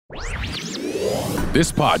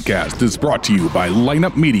This podcast is brought to you by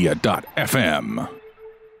lineupmedia.fm.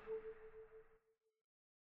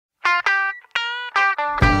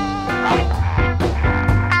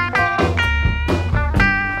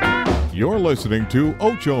 You're listening to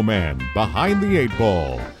Ocho Man Behind the Eight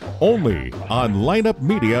Ball, only on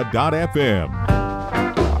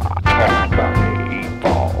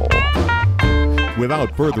lineupmedia.fm.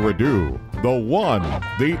 Without further ado, the one,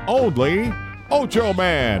 the only Ocho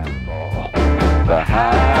Man.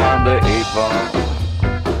 Behind the Eight Ball.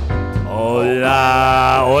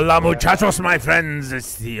 Hola muchachos, my friends.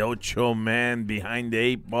 It's the Ocho Man Behind the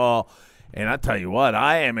Eight Ball. And I tell you what,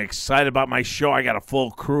 I am excited about my show. I got a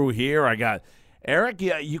full crew here. I got Eric.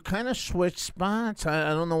 Yeah, you kind of switched spots.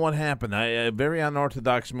 I don't know what happened. A very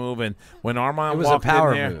unorthodox move. And when Armand walked in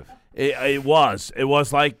there, move. It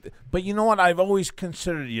was like. But you know what? I've always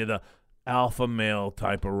considered you the alpha male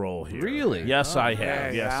type of role here. Really? Yes, I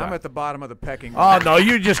have. Yeah, Yes, I'm at the bottom of the pecking Oh, order. no,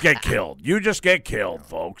 you just get killed. You just get killed,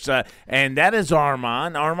 folks. And that is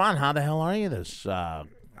Armand. Armand, how the hell are you this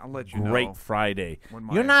I'll let you great know. Friday? when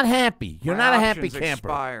my- You're not happy. You're My not a happy options camper.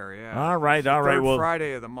 Expire, yeah. All right. Third Well,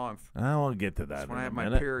 Friday of the month. we'll get to that That's when I in have a my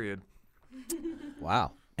minute. period.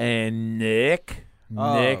 Wow. And Nick.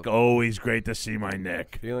 Oh. Nick, always great to see my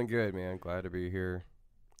Nick. Feeling good, man. Glad to be here.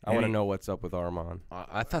 I Any- want to know what's up with Armand.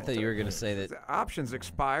 I thought that you were going to say that. The options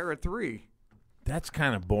expire at 3. That's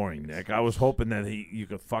kind of boring, Nick. I was hoping that you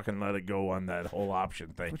could fucking let it go on that whole option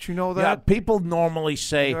thing. But you know Yeah, that? people normally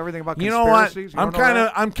say, You know everything about you know what? conspiracies? You I'm don't know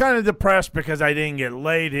that? I'm kind of depressed because I didn't get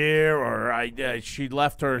laid here, or she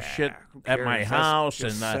left her shit who at my cares? That's house,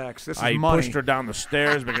 just and sex. This is I money. pushed her down the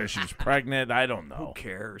stairs because she's pregnant. I don't Who know.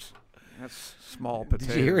 cares? That's small potatoes.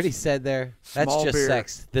 Did you hear what he said there? That's Small just beer.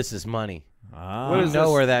 sex. This is money. Ah. What You is know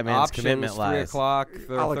this? where that man's Options, commitment 3 lies. o'clock.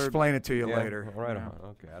 I'll explain it to you Yeah, later. Right Yeah. on.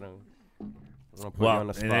 Okay, I don't want to put you on Well,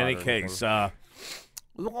 the spot. in any or anything. case,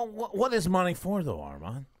 what is money for, though,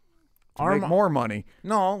 Armand? To make more money.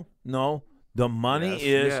 No. The money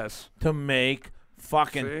Yes. to make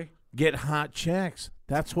fucking See? get hot chicks.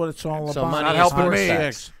 That's what it's all So about. money Not is helping for me.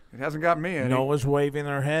 sex. It hasn't got me any. Noah's waving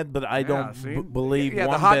her head, but I don't see? believe Yeah,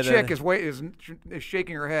 one the hot bit chick of it. is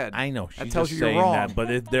shaking her head. I know. That She's tells just you you're saying wrong. that,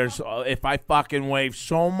 but if I fucking wave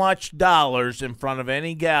so much dollars in front of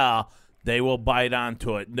any gal, they will bite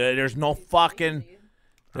onto it. There's no fucking.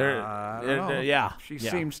 I don't know. Yeah. She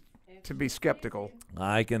yeah. seems to be skeptical.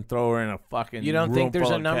 I can throw her in a fucking. You don't room think there's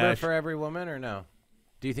full a of number cash. for every woman, or no?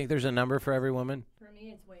 Do you think there's a number for every woman? For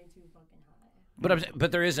me, it's way too fucking high.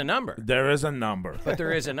 But there is a number. There is a number. But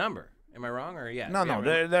there is a number. Am I wrong or yeah? No,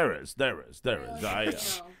 Yeah, there is. I,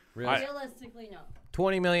 Realistically, no.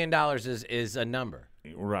 $20 million is a number.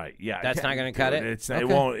 right. Yeah. That's not gonna cut it? It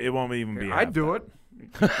Okay. won't even be. I'd half do that. it.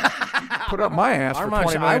 Put up my ass for Armand,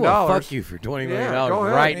 $20 I million. will fuck you for $20 million Yeah, go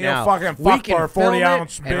ahead. right You'll now. fucking We fuck can for a film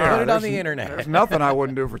 40-ounce it beer. and put it on the There's internet. nothing I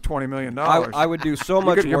wouldn't do for $20 million. I would do so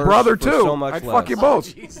much Your worse brother for too. so much I'd less. fuck you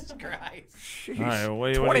both. Jesus Christ. Jeez. All right,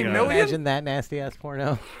 what do you 20 got? million? Imagine that nasty ass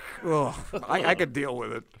porno. Ugh, I could deal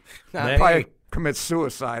with it. Nick, Probably commit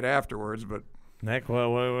suicide afterwards, but Nick, what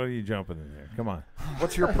are you jumping in there? Come on.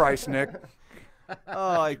 what's your price, Nick?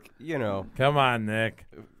 Oh, like, you know. Come on, Nick.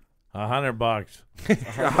 $100.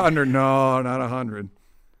 100? No, not 100.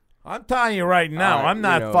 I'm telling you right now, All right, I'm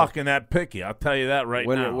not you know, fucking that picky. I'll tell you that right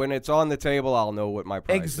now. When it's on the table, I'll know what my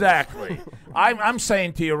price is. Exactly. I'm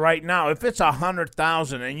saying to you right now, if it's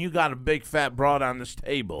 100,000 and you got a big fat broad on this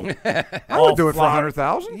table, I would do it for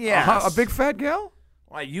 100,000. Yes. A big fat gal?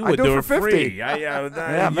 Why you I'd would do it do for it 50. free. Yeah,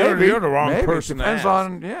 you're, maybe. you're the wrong maybe. person. to Depends ask.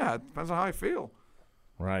 on it depends on how I feel.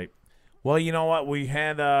 Right. Well, you know what? We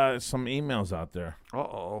had some emails out there.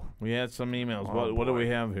 Uh-oh. We had some emails. Oh, what do boy. we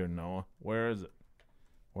have here, Noah? Where is it?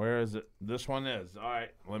 Where is it? This one is. All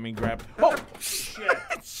right. Let me grab. Oh shit!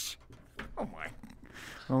 Oh my.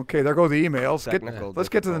 Okay, there go the emails. Let's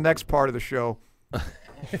get to the next part of the show.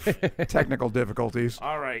 Technical difficulties.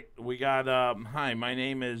 All right. We got. Hi, my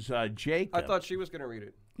name is Jacob. I thought she was going to read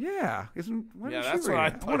it. Yeah, why Yeah, did she that's read what I it? I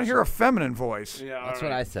thought want to she- hear a feminine voice. Yeah. That's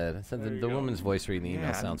what I said. I said the woman's voice reading the email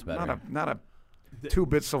Yeah, sounds better. Not a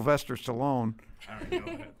 2-bit Sylvester Stallone. All right, go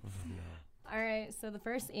ahead. All right, so the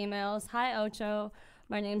first email is, Hi, Ocho.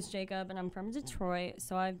 My name's Jacob, and I'm from Detroit.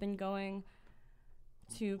 So I've been going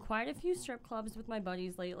to quite a few strip clubs with my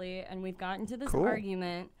buddies lately, and we've gotten to this Cool.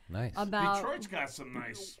 argument Nice. about Detroit's got some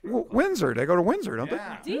nice. Windsor. They go to Windsor, don't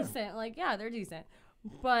Yeah. decent. Like, yeah, they're decent.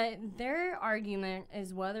 But their argument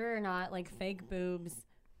is whether or not, like, fake boobs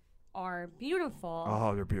are beautiful. they?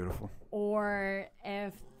 Oh, they're beautiful. Or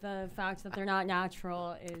if the fact that they're not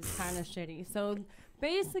natural is kind of shitty. So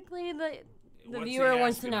basically, the What's he viewer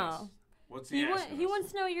wants to asking know us? What's he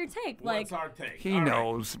wants to know your take. What's our take? He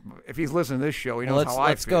knows. If he's listening to this show, he knows how I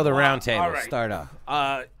let's feel. go the round table. all right. Start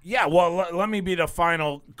off. Yeah, well, let me be the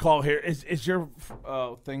final call here. Is your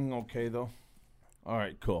thing okay, though? All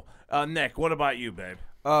right, cool. Nick, what about you, babe?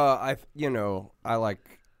 I like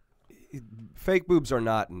fake boobs are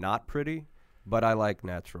not pretty, but I like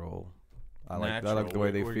natural. I like the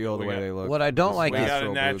way they feel, the way they look. What I don't like We is got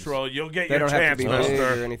a natural. You'll get They your don't have chance, to be big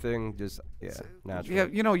mister. or anything. Just natural.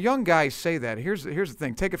 Yeah, young guys say that. Here's the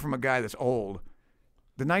thing. Take it from a guy that's old.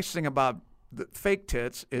 The nice thing about the fake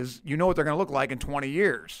tits is you know what they're going to look like in 20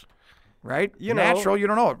 years, right? Natural, you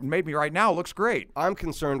don't know. Maybe right now it looks great. I'm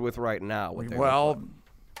concerned with right now. What they look Well,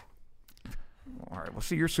 like. all right. Well,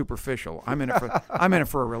 see, you're superficial. I'm in it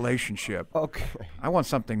for a relationship. Okay. I want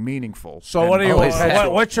something meaningful. So what do you?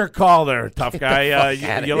 Perpetual. What's your call there, tough guy? You like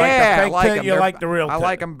Yeah, the I fake like tit? 'em. You like the real? I tit?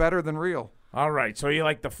 like them better than real. All right, so you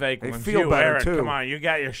like the fake They ones. feel You, better, Eric, too. come on, you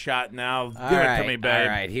got your shot now. Give All it right, to me, babe. All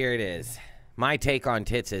right, here it is. My take on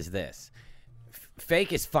tits is this.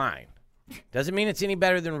 Fake is fine. Doesn't mean it's any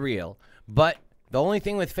better than real. But the only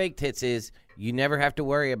thing with fake tits is you never have to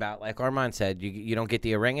worry about, like Armand said, you don't get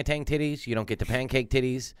the orangutan titties, you don't get the pancake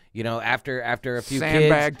titties. After a few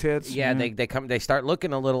Sandbag kids, tits. yeah, they start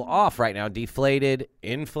looking a little off right now. Deflated,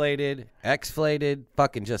 inflated, exflated,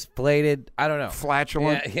 fucking just flated. I don't know.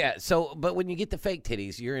 Flatulent. Yeah. So, but when you get the fake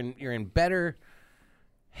titties, you're in better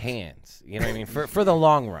hands. You know what I mean? For the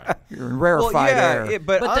long run. You're in rarefied air.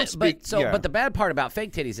 but But the bad part about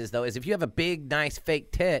fake titties is if you have a big, nice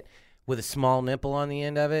fake tit with a small nipple on the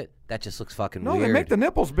end of it, that just looks fucking No, weird. they make the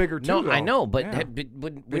nipples bigger too. No, though. I know, but Yeah.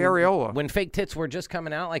 when areola. when fake tits were just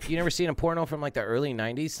coming out, like you never seen a porno from like the early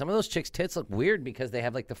 '90s. Some of those chicks' tits look weird because they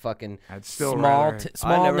have like the fucking I'd still small rather-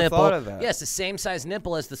 small I never nipple. thought of that. Yes, the same size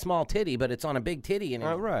nipple as the small titty, but it's on a big titty. And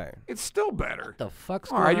All right. It's still better. what the fuck's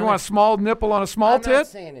All going right, you on? want a small nipple on a small I'm tit? not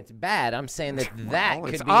saying it's bad. I'm saying that Well,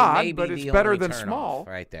 could it's be odd, maybe but it's the better only than turn small. off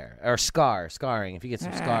right there, or scarring. If you get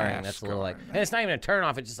some scarring, that's a little like, scarring. and it's not even a turn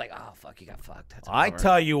off. It's just like, oh fuck, you got fucked. That's a I bummer.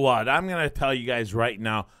 tell you what, I'm going to tell you guys right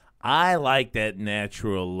now, I like that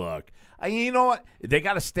natural look. You know what? They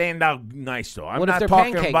got to stand out nice, though. I'm What if not they're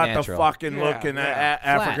talking pancake about natural? the fucking Yeah, looking yeah.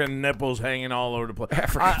 African nipples hanging all over the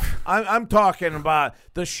place. I'm talking about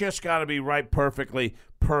the shit's got to be right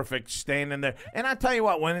perfect standing there. And I tell you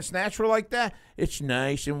what, when it's natural like that, it's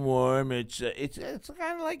nice and warm. It's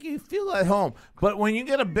kind of like you feel at home. But when you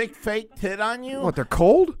get a big fake tit on you, What, they're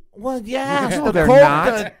cold? well, yeah, No, the they're cold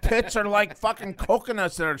not. tits are like fucking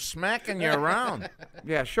coconuts that are smacking you around.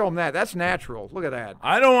 Yeah, show them that. That's natural. Look at that.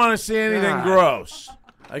 I don't want to see anything God. gross.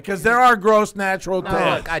 Because there are gross natural tits.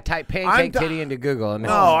 Oh, look, I type pancake titty into Google. And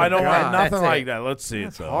no, I don't God. want nothing That's like it. that. Let's see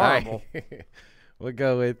it. Though. Horrible. We'll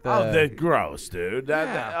go with. Oh, they're gross, dude.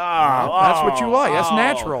 That's what you like. That's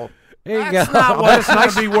natural. There you That's go. not what it's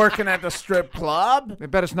nice to be working at the strip club. I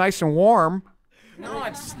bet it's nice and warm. No,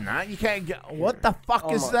 it's not. You can't get. What the fuck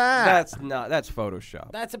Oh is my- that? That's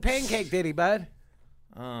Photoshop. That's a pancake titty, bud.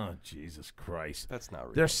 Oh, Jesus Christ. That's not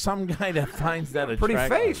real. There's some guy that finds that Pretty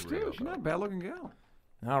attractive. face, too. She's not a bad-looking gal.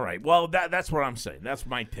 All right. Well, that's what I'm saying. That's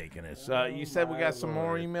my take on this. You said we got some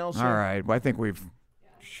more emails? All right. Well, I think we've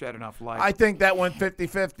shed enough light. I think that went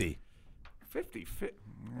 50-50. 50.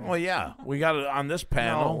 Well, yeah. We got it on this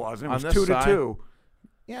panel. No, it wasn't. It on was this 2 to side. 2.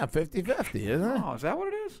 Yeah, 50-50, isn't it? Oh, is that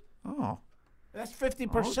what it is? Oh. That's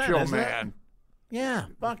 50%, Joe, isn't it? man. Yeah.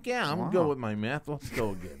 Fuck yeah. I'm good with my math. Let's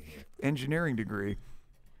go again here. Engineering degree.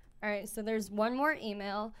 All right, so there's one more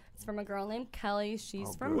email. It's from a girl named Kelly.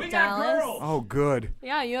 She's from We got Dallas. girls. Oh, good.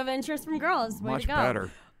 Yeah, you have interest from girls. Way Much to go.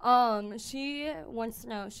 better. She wants to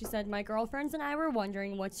know. She said, "My girlfriends and I were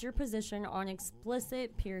wondering what's your position on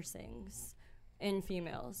explicit piercings in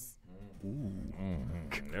females." You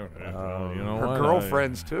know Her what?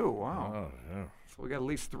 girlfriends, too. Wow. Oh, yeah. So we got at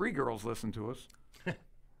least 3 girls listen to us.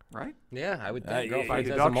 Right? Yeah, I would yeah, think girlfriends by as a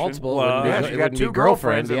deduction. multiple. Well, It wouldn't be- yeah, it she got wouldn't be 2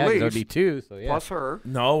 girlfriends at Yeah, least. it'd be 2. So yeah. Plus her.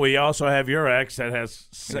 No, we also have your ex that has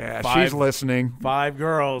Yeah, five, she's listening. 5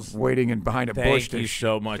 girls. Waiting in behind a bush Thank to you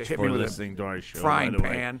so much hit for me with a listening to our show. frying by the way.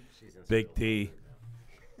 pan. Big T.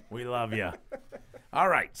 We love you. All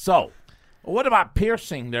right. So, what about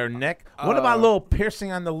piercing there, Nick? What about a little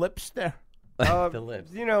piercing on the lips there? The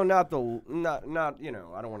lips. You know, not. You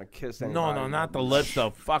know, I don't want to kiss anybody. No, not the lips,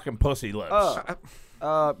 the fucking pussy lips. You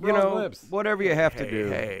know, lips. whatever you have to do.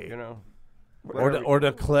 hey. You know. or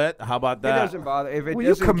the clit. How about It that? doesn't bother. If it Will you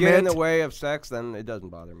doesn't get in commit? the way of sex, then it doesn't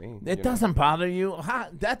bother me. It you know? doesn't bother you?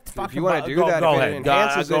 That fucking you wanna bo- do go, that, go if it ahead. Go,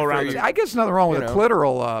 enhances go it for around. you- the- I guess nothing wrong with You a know.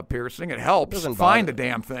 clitoral piercing. It helps. Doesn't Find the bother.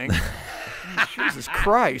 damn thing. Jesus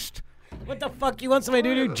Christ. What the fuck you want somebody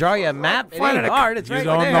to do? Draw you a map? It Finding ain't a- hard. It's You right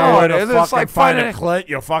don't there. know where to It's fucking like find finding a clit,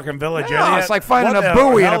 you fucking village No, idiot. it's like finding What a the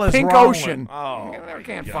buoy in hell a is pink wrong with- ocean. Oh, You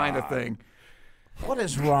can't find a thing. what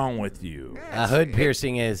is wrong with you? A hood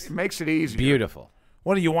piercing is It makes it easier. beautiful.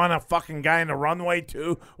 What do you want, a fucking guy in the runway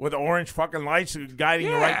too with orange fucking lights guiding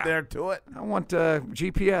you right Yeah. there to it? I want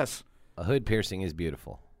GPS. A hood piercing is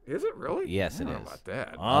beautiful. Is it really? Yes, I it don't know is. about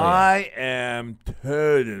that. I am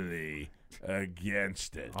totally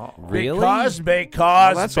against it. Really? Because that's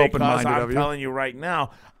because open-minded I'm of you. telling you right now,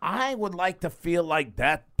 I would like to feel like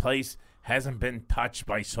that place hasn't been touched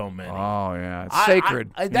by so many. Oh yeah, it's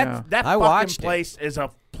sacred. That Yeah. that I fucking watched it. place is a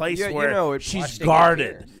place Yeah, you where know, it- she's Watched it get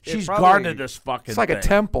guarded. here. She's probably- guarded this fucking It's like a thing.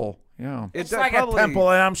 temple. Yeah. It's like a temple,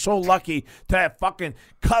 and I'm so lucky to have fucking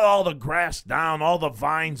cut all the grass down, all the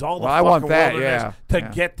vines, all the Well, I fucking want that, wilderness yeah. to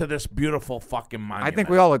Yeah. get to this beautiful fucking monument. I think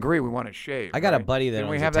we all agree we want it shaved. I got a right? buddy that Didn't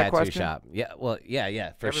we owns a have that tattoo question? shop. Yeah, well, yeah,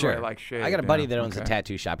 for Everybody sure. likes shaved, I got a buddy yeah, that owns a okay.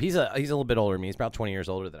 tattoo shop. He's a little bit older than me. He's about 20 years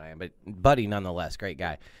older than I am, but buddy nonetheless, great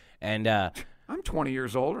guy. And I'm 20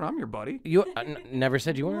 years older. I'm your buddy. you never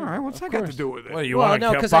said you were. All right, what's that got to do with it? What, you Well, want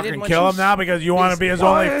no, to 'cause I fucking didn't want kill you him now because you want to be his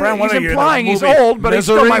Well, only friend? What he's are you, implying the he's movie old, but he's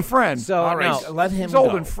still Misery? my friend. So All right, no, let him he's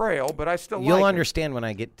old go. and frail, but I still you'll like him. understand when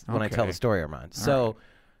I tell Okay. the story, Armand. So,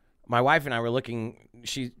 my wife and I were looking.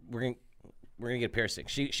 We're gonna get a piercing.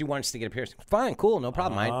 She wants to get a piercing. Fine, cool, no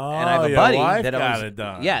problem. And I have a your buddy wife that got owns. it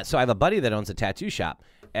done. Yeah, so I have a buddy that owns a tattoo shop,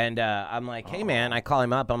 and I'm like, hey man, I call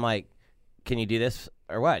him up. I'm like, can you do this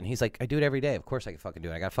or what? And he's like, I do it every day. Of course I can fucking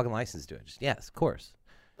do it. I got a fucking license to do it. Just, yes, of course.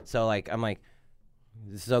 So like, I'm like,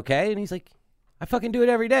 this is okay, and he's like, I fucking do it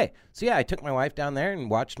every day. So yeah, I took my wife down there and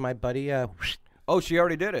watched my buddy. Oh, she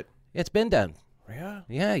already did it. It's been done. Yeah.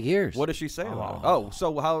 Yeah, years. What does she say about it? Oh,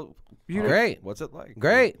 so how? Great. What's it like?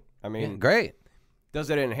 Great. I mean, Yeah, great. does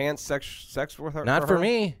it enhance sex with her? Not for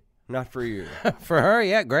me. Not for you. For her,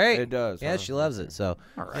 yeah, great. It does, Yeah, huh? she loves it. So,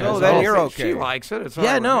 All right. So then you're She okay. likes it. It's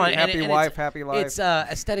yeah, all no, right. and Happy and wife, it's, happy life. It's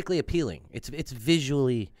aesthetically appealing. It's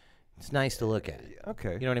visually, it's nice to look at.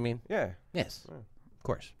 Okay. You know what I mean? Yeah. Yes, of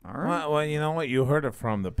course. All right. Well, you know what? You heard it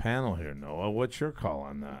from the panel here, Noah. What's your call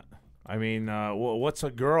on that? I mean, what's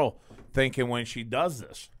a girl thinking when she does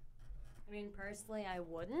this? I mean, personally, I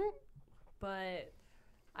wouldn't, but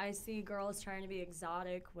I see girls trying to be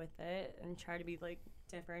exotic with it and try to be like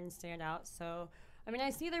different and stand out. So, I mean, I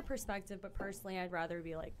see their perspective, but personally, I'd rather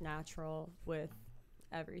be like natural with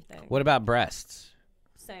everything. What about breasts?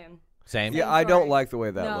 Same. Same. Yeah, Same I don't story. like the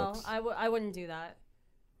way that no, looks. I wouldn't do that.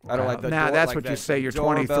 I don't like the. Now door- that's like what you that say. You're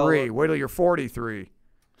doorbell. 23. Wait till you're 43.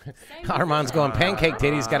 Same Armand's going pancake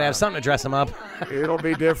titties. Got to have something to dress him up. It'll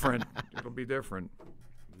be different. It'll be different.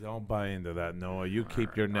 Don't buy into that, Noah. You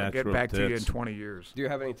keep your I'll natural get back to you in tits. 20 years. Do you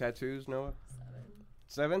have any tattoos, Noah?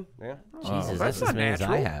 7? Yeah. Jesus, that's that's as not many as I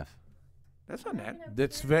natural. have. That's not that.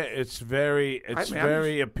 It's very I mean, I'm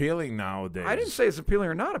very appealing nowadays. I didn't say it's appealing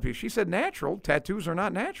or not appealing. She said natural. Tattoos are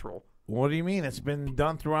not natural. What do you mean? It's been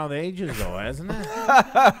done throughout the ages, though, hasn't it?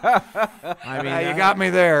 I mean, You got me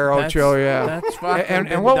there, Ocho. Yeah. That's fucking and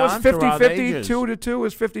been what was done throughout 50-50? ages. 2 to 2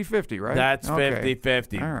 is 50-50, right? That's Okay.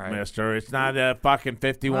 50-50, All right. mister. It's not a fucking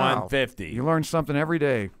 51-50. You learn something every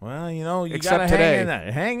day, Well, you know, you Except got to today. hang in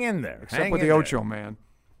there. Hang in there. except Hang with in the there. Ocho man.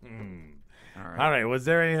 All right. Was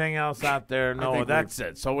there anything else out there? No, think that's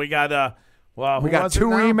it. So we got We got 2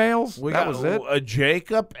 emails. We that got was it.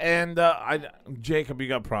 Jacob and Jacob. You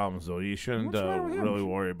got problems though. You shouldn't What's wrong with him? really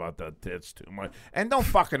worry about the tits too much. And don't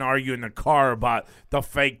fucking argue in the car about the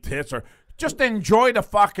fake tits or. Just enjoy the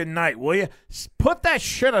fucking night, will you? Put that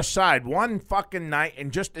shit aside one fucking night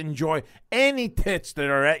and just enjoy any tits that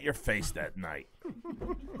are at your face that night.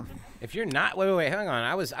 If you're not, wait, hang on.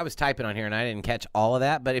 I was typing on here and I didn't catch all of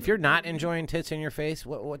that. But if you're not enjoying tits in your face,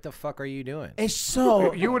 what the fuck are you doing? It's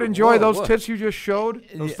so. You would enjoy those whoa. tits you just showed?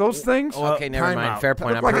 Those things? Okay, never time mind. out. Fair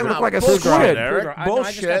point. Look like I'm it looked proven like a wrong. squid. Eric. I know,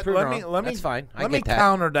 I just got Bullshit. proven Let me. wrong. Let me. That's fine. I Let me get that.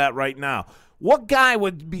 counter that right now. What guy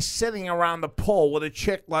would be sitting around the pole with a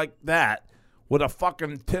chick like that? With a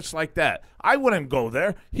fucking tits like that, I wouldn't go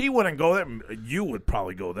there. He wouldn't go there. You would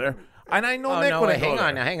probably go there, and I know Oh, Nick no, wouldn't wait, go hang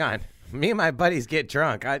on, there. now, hang on. Me and my buddies get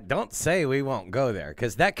drunk. Don't say we won't go there,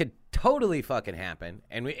 because that could totally fucking happen,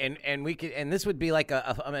 and we could, and this would be like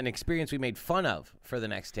an experience we made fun of for the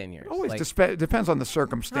next 10 years. Always Like, depends on the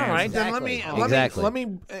circumstances. All right, then let me Exactly.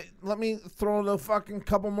 let me throw the fucking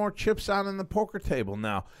couple more chips out on the poker table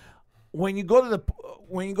now. When you go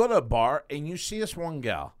to a bar and you see this one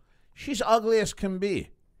gal, she's ugly as can be,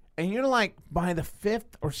 and you're like, by the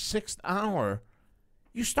 5th or 6th hour,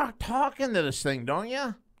 you start talking to this thing, don't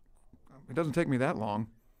you? It doesn't take me that long.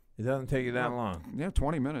 It doesn't take you that long. Yeah,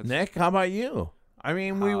 20 minutes. Nick, how about you? I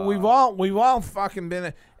mean, we've all fucking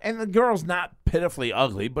been, and the girl's not pitifully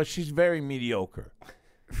ugly, but she's very mediocre.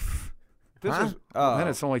 Then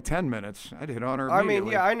it's only 10 minutes. I'd hit on her immediately. I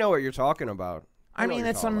mean, yeah, I know what you're talking about. I mean,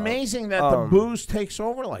 it's amazing that the booze takes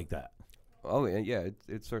over like that. Oh yeah,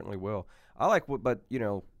 it certainly will. I like, but you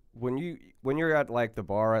know, when you're at like the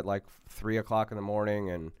bar at like 3 o'clock in the morning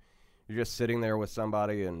and you're just sitting there with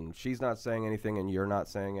somebody and she's not saying anything and you're not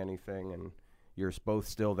saying anything and you're both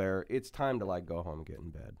still there, it's time to like go home and get in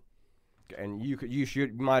bed. And you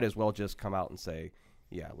might as well just come out and say,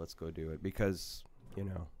 yeah, let's go do it, because you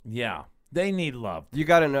know. Yeah. They need love. You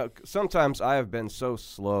got to know. Sometimes I have been so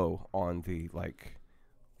slow on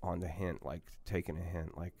the hint, like taking a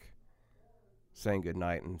hint, like saying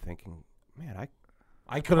goodnight and thinking, man,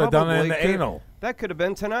 I could have done it in the anal. That could have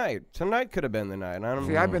been tonight. Tonight could have been the night. And I don't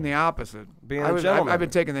See, I've been the opposite. I've been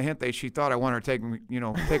taking the hint that she thought I wanted her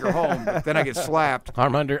to take her home. But then I get slapped.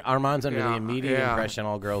 Armand's under the immediate impression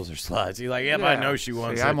all girls are sluts. He's like, I know she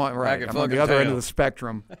wants it. I'm on the other end of the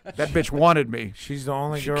spectrum. That bitch wanted me. She's the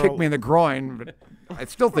only girl. She kicked me in the groin, but I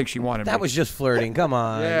still think she wanted me. That was just flirting. Come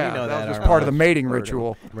on. Yeah, you know that was Armand. part of the mating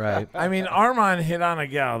ritual. Right. I mean, Armand hit on a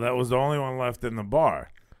gal that was the only one left in the bar.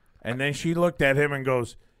 And then she looked at him and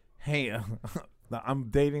goes, hey, I'm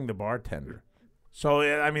dating the bartender. So,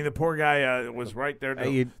 I mean, the poor guy was right there to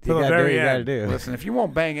the very end. Listen, if you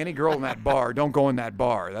won't bang any girl in that bar, don't go in that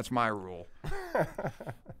bar. That's my rule.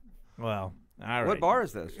 Well, all right. What bar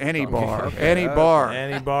is this? Any bar. Any bar.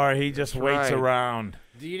 Any bar. He just waits around.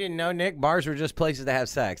 You didn't know, Nick? Bars were just places to have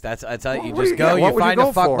sex. That's how you What just do you- go. yeah, what You would you find go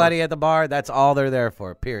a fuck for? buddy at the bar. That's all they're there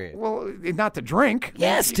for. Period. Well, not to drink.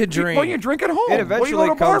 Yes, to drink. Well, you drink at home. It What do you go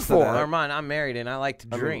to a eventually bar comes to for? that. Armand, I'm married and I like to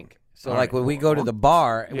drink. So like when we go to the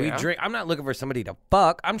bar, we Yeah. drink. I'm not looking for somebody to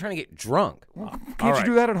fuck. I'm trying to get drunk. Can't you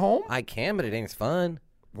do that at home? I can, but it ain't as fun.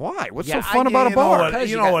 Why? What's Yeah, so fun I- about a you know bar? what- Because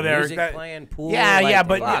you you know got what, Eric? music that- playing, pool, Yeah, like,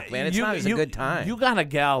 but fuck, man, it's not as a good time. You got a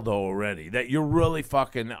gal though already that you're really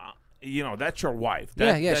fucking. That's your wife.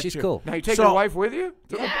 That's she's your- cool. Now you take So- your wife with you?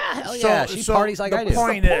 Yeah, hell yeah. She parties like I do.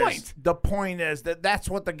 The point is that that's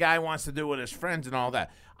what the guy wants to do with his friends and all that.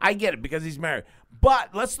 I get it because he's married.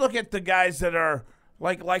 But let's look at the guys that are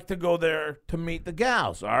like to go there to meet the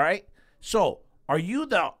gals. All right. So are you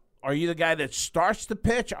the guy that starts the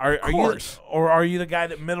pitch? Are you the guy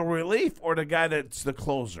that middle relief or the guy that's the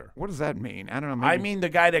closer? What does that mean? I don't know. I mean the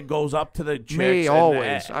guy that goes up to the chicks. Me, and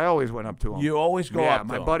always. I always went up to him. You always go up to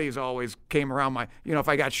my him. buddies always came around if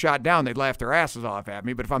I got shot down, they'd laugh their asses off at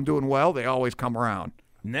me. But if I'm doing well, they always come around.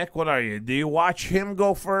 Nick, what are you? Do you watch him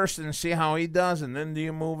go first and see how he does, and then do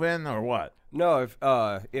you move in, or what? No,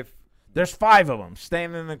 if There's 5 of them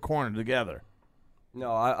standing in the corner together.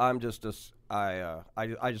 no, I'm just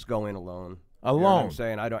I just go in alone. You know what Alone. I'm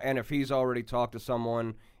saying I don't. And if he's already talked to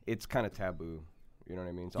someone, it's kind of taboo. You know what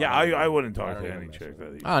I mean? So Yeah, don't even- I wouldn't I talk don't to even any mess chick.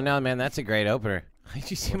 with it. Oh no, man, that's a great opener.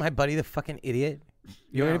 Did you see my buddy, the fucking idiot?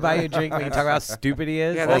 You want me to buy you a drink when you talk about how stupid he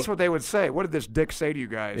is? Yeah, that's what they would say. What did this dick say to you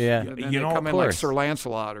guys? Yeah. And then You they know, come of in like course. Sir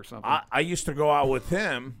Lancelot or something. I used to go out with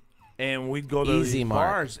him, and we'd go to Easy these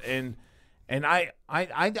mark. bars, and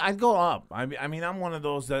I'd go up. I mean, I'm one of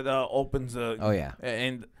those that opens a. Oh, yeah.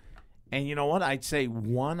 And you know what? I'd say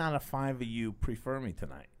 1 out of 5 of you prefer me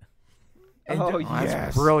tonight.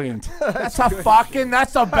 That's brilliant. That's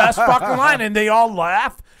the best fucking line. And they all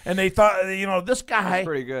laugh, and they thought, this guy.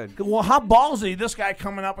 Pretty good. Well, how ballsy, this guy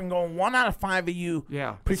coming up and going, 1 out of 5 of you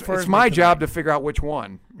Yeah. prefers It's me my tonight. job to figure out which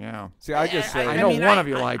one. Yeah. See, I just say I know one of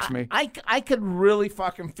you likes me. I could really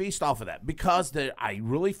fucking feast off of that because I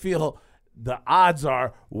really feel the odds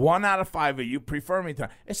are 1 out of 5 of you prefer me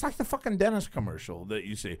tonight. It's like the fucking dentist commercial that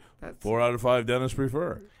you see. 4 out of 5 dentists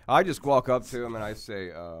prefer. I just walk up to him and I say,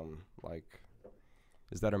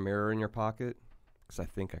 is that a mirror in your pocket? Because I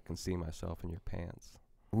think I can see myself in your pants.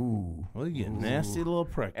 Ooh, well, you nasty little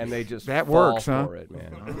prick. And they just That fall works, huh? for it,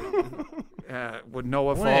 man. Would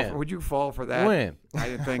Noah fall? When? Would you fall for that? When? I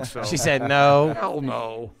didn't think so. She said no. Hell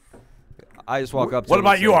no. I just walk up to What him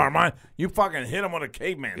about and you, say, Armand? You fucking hit him with a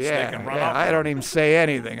caveman stick and run up. I don't even say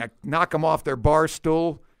anything. I knock them off their bar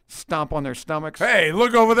stool, stomp on their stomachs. Hey,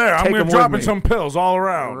 look over there. I'm Take going 'em to drop with in me. some pills all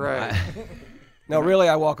around. Right. No, really,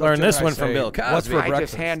 I walk up Learn to him this and I one from say, Bill What's Cosby. for I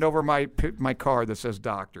breakfast? just hand over my card that says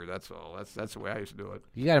doctor. That's all. That's the way I used to do it.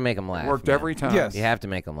 You got to make them laugh. Worked man. every time. Yes. You have to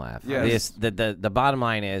make them laugh. Yes. The bottom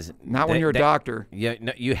line is Not when you're a doctor.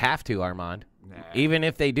 You have to, Armand. Even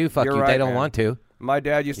if they do fuck You're you, right, they don't man. want to. My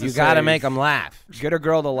dad used to You say, got to make them laugh. Get a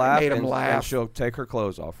girl to laugh, made 'em and laugh. she'll take her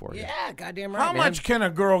clothes off for you. Yeah, goddamn right, How man. much can a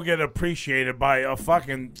girl get appreciated by a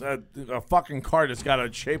fucking car that's got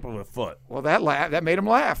a shape of a foot? Well, that made him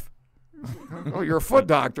laugh. Oh, you're a foot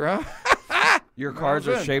doctor, huh? Your cards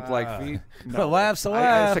are shaped like feet. But laughs a It's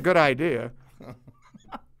laugh. a good idea.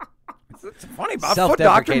 It's funny about Foot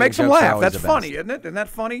Doctor makes them jokes are laugh. always That's the funny, best. isn't it? Isn't that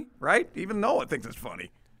funny? Right? Even Noah thinks it's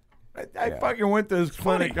funny. I fucking went to this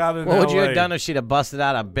clinic out in What would you LA. have done if she'd have busted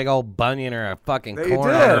out a big old bunion or a fucking They corn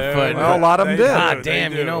did. on her foot? Well, a lot of them They did. do. God They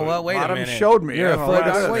damn, you do. know what? Wait a a lot of minute. them showed me. You're a Yeah, foot what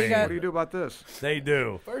doctor. is What it? you got? What do you do about this? They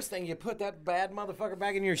do. First thing, you put that bad motherfucker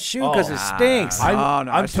back in your shoe Oh. because it stinks. No, I'm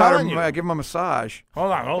I started telling you. I give him a massage.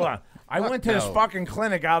 Hold on. I went to this no. fucking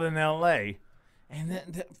clinic out in L.A.,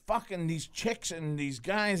 and fucking these chicks and these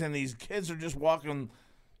guys and these kids are just walking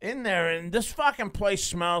in there, and this fucking place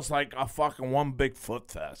smells like a fucking one big foot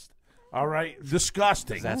fest. All right?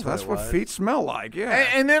 Disgusting. That's That's what feet smell like. Yeah.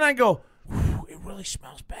 And then I go, "Whew, it really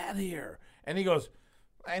smells bad here. And he goes,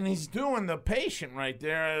 and he's doing the patient right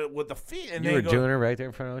there with the feet. And You then were he goes, doing it right there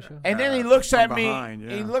in front of the show? and then he looks at from me. behind,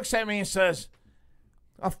 yeah. He looks at me and says,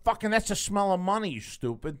 "Oh, fucking, that's the smell of money, you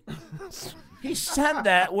stupid." He said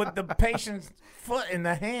that with the patient's foot in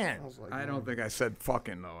the hand. I don't think I said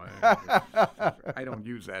fucking though. I don't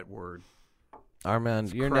use that word.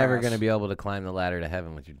 Armand, you're never crass. going to be able to climb the ladder to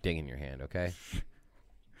heaven with your dick in your hand, okay?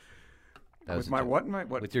 That was With a my joke. what? My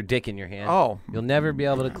what? With your dick in your hand. Oh. You'll never be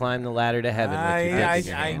able to climb the ladder to heaven with your dick in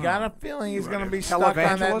your I hand. got a feeling he's going to be stuck on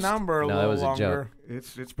that Televangelist? number a No, that little was a longer. joke.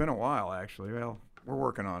 It's been a while actually. Well, we're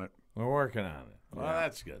working on it. We're working on it. Well,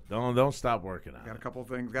 that's good. Don't stop working on Got a it. couple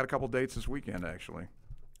things. Got a couple dates this weekend actually.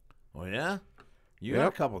 Oh yeah, you got a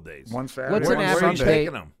Yep. couple days. One Saturday, What's one an Where are you average Sunday. date?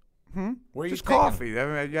 taking them? Where are you Just taking 'em? coffee. You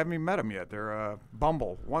haven't even met them yet. They're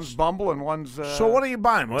Bumble. One's Bumble and one's. So what are you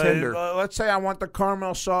buying? Well, Tinder. let's say I want the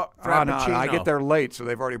caramel salt Oh, no, frappuccino. I get there late, so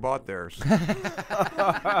they've already bought theirs.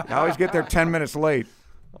 I always get there 10 minutes late.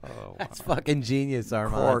 That's fucking genius, Of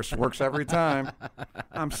Armand. course, works every time.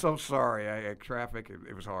 I'm so sorry. Traffic,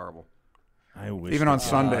 it was horrible. I wish Even on that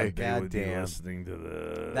Sunday. they would be Goddamn. listening to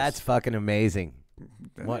this. That's fucking amazing.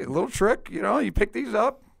 What? A little trick, you pick these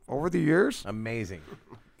up over the years. Amazing.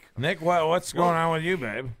 Nick. What's going on with you,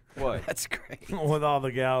 babe? What? That's great. With all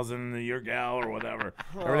the gals and your gal or whatever,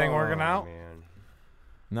 everything working out? Man.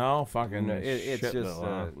 No, fucking. No, it's shit just. though,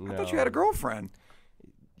 huh? No. I thought you had a girlfriend.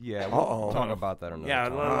 Yeah, Uh-oh. we'll talk about that another Yeah,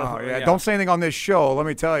 time. Oh, yeah. Don't say anything on this show. Let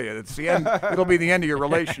me tell you, it's the end. It'll be the end of your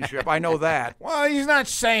relationship. I know that. Well, he's not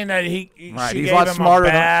saying that Right, she he's a gave lot him smarter a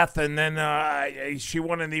than- bath and then she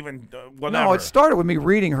wouldn't even whatever. No, it started with me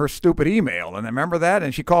reading her stupid email, and I remember that,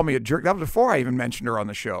 and she called me a jerk. That was before I even mentioned her on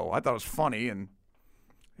the show. I thought it was funny, and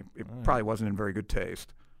it probably wasn't in very good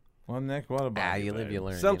taste. Well, Nick, what about You live, babe? you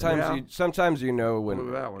learn. Sometimes you know when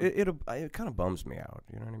Look at that one. it kind of bums me out.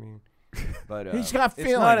 You know what I mean? But He's got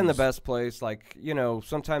It's not in the feelings. best place. Like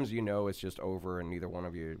sometimes it's just over, and neither one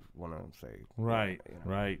of you want to say Right,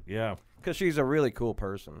 right, yeah. because she's a really cool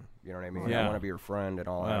person. You know what I mean? Yeah. I want to be her friend and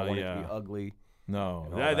all. I Well, don't want it to yeah. be ugly. No,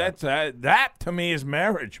 all that to me is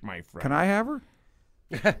marriage, my friend. Can I have her?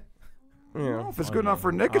 Yeah. Well, if it's good enough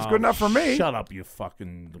for Nick, it's good enough for me. Shut up, you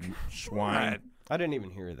fucking swine. I didn't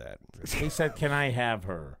even hear that. He said, "Can I have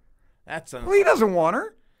her?" That's Well, he doesn't want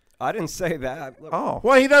her. I didn't say that. Oh,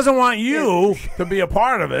 well, he doesn't want you to be a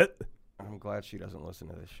part of it. I'm glad she doesn't listen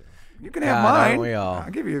to this show. you can have God, mine. aren't we all?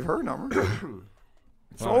 I'll give you her number.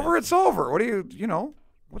 It's over. It's over. What do you know?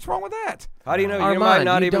 What's wrong with that? How do you know? You Armand, might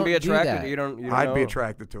not you even don't be do attracted. that. You don't. I'd be know.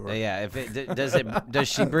 attracted to her. Yeah, if does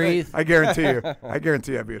she breathe? I guarantee you. I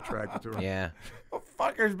guarantee I'd be attracted to her. Yeah. The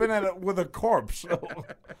fucker's been at it with a corpse. So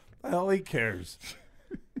the hell he cares.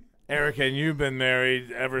 Eric, and you've been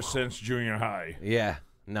married ever since junior high. Yeah.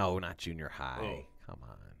 No, not junior high. Oh. Come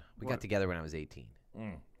on. We got together when I was 18.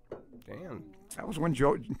 Damn. That was when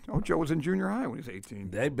Joe was in junior high when he was 18.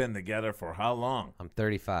 They've been together for how long? I'm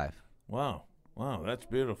 35. Wow, that's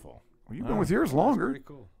beautiful. Well, you've been with yours longer. Pretty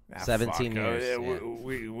cool. 17 fuck, years, yeah,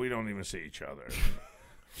 yeah. We don't even see each other.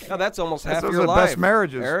 No, that's almost That's half those your are the life. best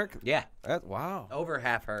marriages. Eric. Yeah. Wow. Over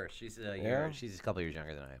half her. She's a year. Yeah? She's a couple years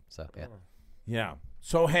younger than I am. So, yeah. Yeah.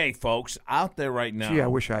 So hey, folks, out there right now. Gee, I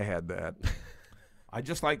wish I had that. I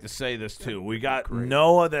just like to say this too. We got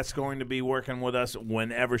Noah that's going to be working with us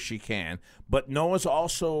whenever she can, but Noah's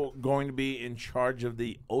also going to be in charge of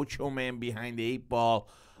the Ocho Man Behind the Eight Ball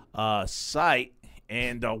site,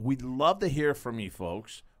 and we'd love to hear from you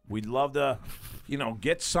folks. We'd love to,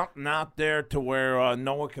 get something out there to where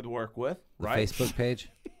Noah could work with, The right? Facebook page.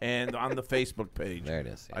 And on the Facebook page. There it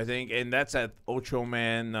is, yeah. I think, and that's at Ocho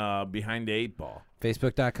Man Behind the Eight Ball.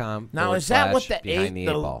 Facebook.com. Now, is that what the behind eight,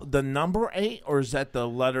 the 8 ball? the number 8, or is that the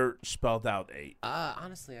letter spelled out 8?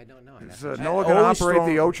 Honestly, I don't know. I'd have Is to check. Noah going to always operate throw-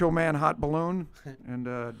 the Ocho Man hot balloon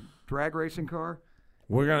and drag racing car?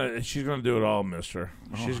 She's gonna do it all, mister.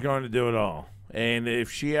 She's going to do it all. And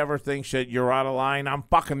if she ever thinks that you're out of line, I'm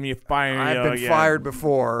fucking you, firing you I've been again. fired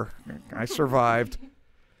before. I survived.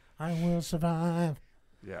 I will survive.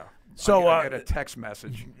 Yeah. So, I get a text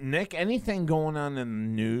message. Nick, anything going on in the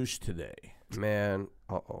news today? Man,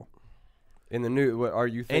 in the news, what are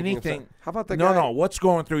you thinking? Anything? How about the No, guy? no. What's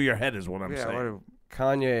going through your head is what I'm Yeah, saying.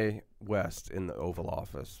 Kanye West in the Oval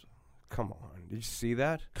Office. Come on, did you see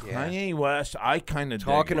that? Kanye West, I kind of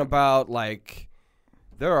Talking about like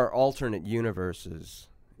there are alternate universes,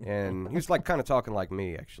 and he was like kind of talking like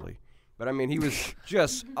me actually, but I mean he was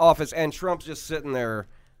just office, and Trump's just sitting there,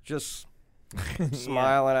 just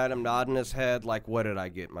smiling at him, nodding his head like, what did I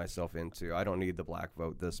get myself into? I don't need the black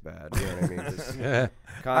vote this bad. You know what I mean? Just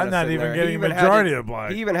I'm not sitting even there. getting He even majority had to- of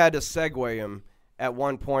black. He even had to segue him at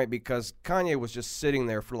one point because Kanye was just sitting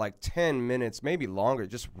there for like 10 minutes, maybe longer,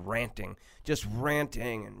 just ranting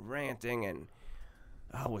and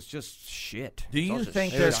it was just shit. Do you Such a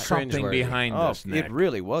think shit. there's It's something cringeworthy. behind this, Nick? It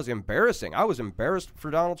really was embarrassing. I was embarrassed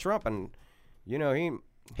for Donald Trump, and you know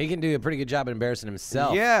He can do a pretty good job at embarrassing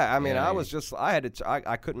himself. yeah, I mean, Yeah, I was just, I had to,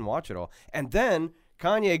 I couldn't watch it all. And then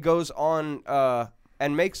Kanye goes on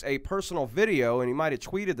and makes a personal video, and he might have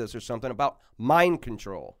tweeted this or something about mind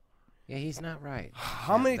control. Yeah, he's not right.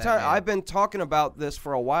 How many times I've been talking about this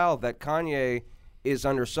for a while that Kanye is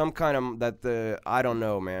under some kind of I don't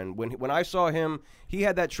know, man. When I saw him, he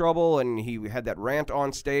had that trouble and he had that rant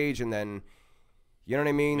on stage, and then you know what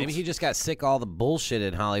I mean. Maybe he just got sick of all the bullshit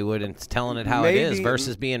in Hollywood and telling it how Maybe. it is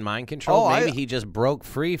versus being mind controlled. Oh, Maybe he just broke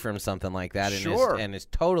free from something like that Sure. and is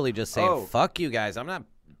totally just saying, Oh. "Fuck you guys, I'm not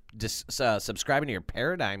subscribing to your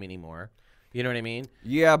paradigm anymore." You know what I mean?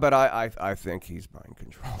 Yeah, but I think he's mind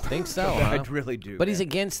controlled. Think so, I huh? really do. But man. he's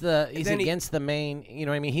against the then he- against the main. You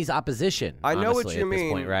know what I mean? He's opposition. I know what honestly, you at this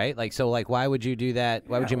mean. point, right? Like, so, like, why would you do that?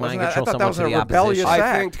 Why would you mind wasn't that- I control thought that someone was to a the rebellious opposition? I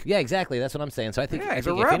act. think Yeah, exactly. That's what I'm saying. So I think, Yeah, I he's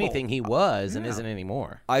think a if rebel. anything, he was and isn't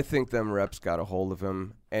anymore. I think them reps got a hold of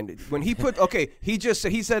him, and when he put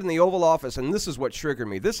he said in the Oval Office, and this is what triggered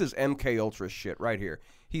me. This is MK Ultra shit right here.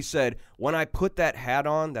 He said, when I put that hat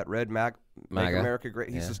on, that red Make MAGA. America Great,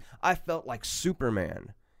 he Yeah. says, I felt like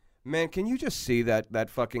Superman. Man, can you just see that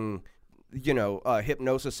fucking,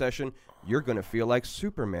 hypnosis session? You're going to feel like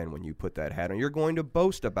Superman when you put that hat on. You're going to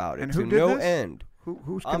boast about it And to who did no this? end.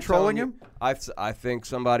 Who's I'm controlling telling him? you, I think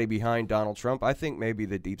somebody behind Donald Trump. I think maybe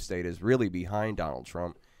the deep state is really behind Donald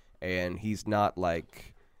Trump, and he's not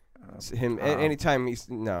like him. Anytime he's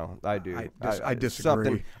no, I do. I disagree.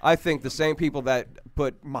 Something. I think the same people that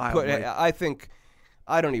put. Mildly. I think.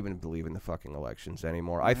 I don't even believe in the fucking elections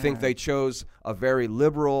anymore. I think they chose a very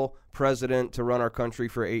liberal president to run our country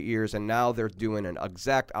for 8 years, and now they're doing an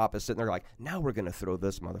exact opposite. And they're like, now we're going to throw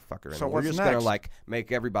this motherfucker in. So We're what's just going to next? like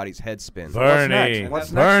make everybody's head spin. Bernie.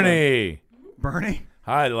 What's next? Bernie. Bernie?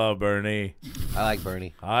 I love Bernie. I like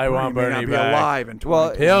Bernie. I want may Bernie not be back. alive in Well,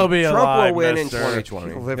 2020. He'll be Trump alive, will win mister. in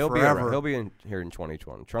 2020. He'll live He'll forever. He'll be in here in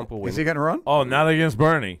 2020. Trump will win. Is he going to run? Oh, not against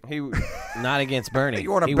Bernie. He Not against Bernie.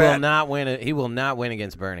 You wanna he bet? will not win. He will not win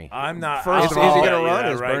against Bernie. I'm not. First Is of he all, going to run?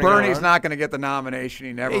 Is Bernie gonna Bernie's run? not going to get the nomination.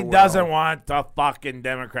 He never He will. doesn't want the fucking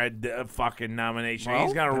Democrat fucking nomination. Well,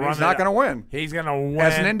 he's going to then run. he's not going gonna win. He's going to win.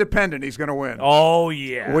 As an independent, he's going to win. Oh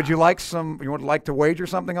yeah. Would you like some? You would like to wager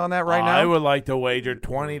something on that right now? I would like to wager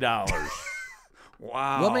 $20.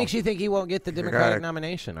 Wow. What makes you think he won't get the Democratic guy-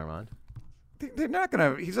 nomination, Armand? They're not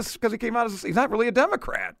going to. He's just because he came out as. He's not really a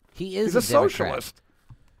Democrat. He is He's a Democrat. socialist.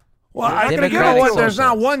 Well, They're I not can gonna you give know it what? to There's him.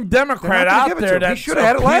 not one Democrat They're not gonna out give it to there him. He that's should have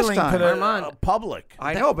had it last appealing to time. the Armand. public.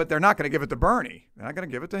 I know, but they're not going to give it to Bernie. They're not going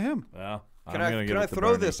to give it to him. Well, Can I'm gonna I give it to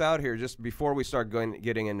throw Bernie. this out here just before we start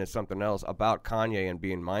getting into something else about Kanye and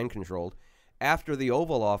being mind controlled? After the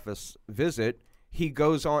Oval Office visit, he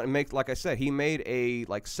goes on and makes, like I said, he made a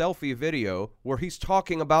selfie video where he's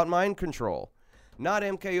talking about mind control, not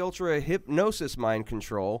MK Ultra hypnosis mind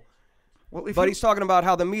control. Well, But he's talking about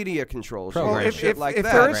how the media controls you Well, and if, shit if, like if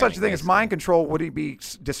that. there is such a thing Programming, as mind control, would he be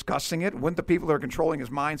discussing it? Wouldn't the people that are controlling his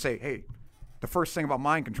mind say, "Hey, the first thing about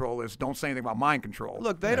mind control is don't say anything about mind control"?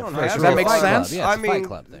 Look, they don't sure. have Does that to make fight sense? club. Yeah, it's I a Fight mean,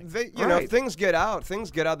 Club thing. they, Right. things get out.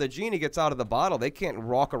 Things get out. The genie gets out of the bottle. They can't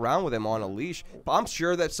walk around with him on a leash. I'm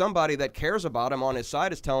sure that somebody that cares about him on his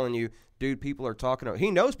side is telling you, dude, people are talking.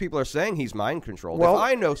 He knows people are saying he's mind controlled. Well, if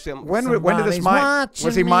I know some, when did this Somebody's mind was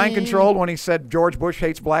he watching mind me. controlled when he said George Bush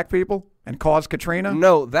hates black people and caused Katrina?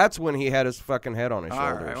 no, that's when he had his fucking head on his All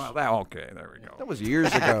shoulders. right, well, that okay. There we go. That was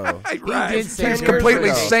years ago. Right. did say He was 10 years completely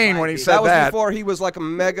ago. sane when he said That was that. before he was like a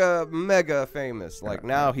mega famous. Like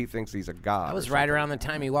now he thinks he's a god. That was or right something. around the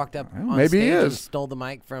time he walked up on maybe stage he and is. stole the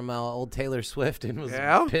mic from old Taylor Swift and was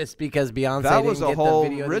Yeah? pissed because Beyonce That didn't was a get whole the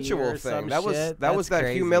video of the year ritual or thing. some That was shit. that was That's that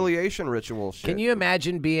crazy. humiliation ritual shit. Can you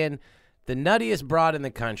imagine being the nuttiest broad in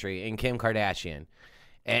the country in Kim Kardashian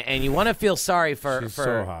And you want to feel sorry for She's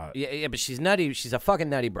so hot. Yeah, but she's nutty. She's a fucking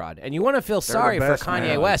nutty broad. And you want to feel the sorry for best, Kanye man.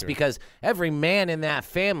 I like West her. because every man in that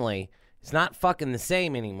family is not fucking the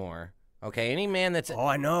same anymore. Okay, any man that's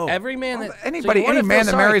I know. every man that Anybody, so you wanna any feel man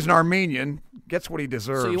that sorry- marries an Armenian gets what he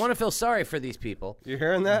deserves. So you want to feel sorry for these people. You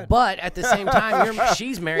hearing that? But at the same time,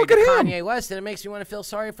 she's married Look to at him. Kanye West, and it makes me want to feel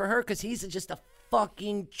sorry for her because he's just a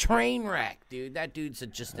fucking train wreck, dude. That dude's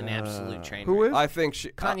just an absolute train Who wreck. is? I think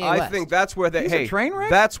Kanye I West. think that's where the He's a train wreck?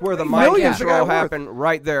 That's where the He's mind millions of control guys worth. happened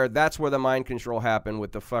right there. That's where the mind control happened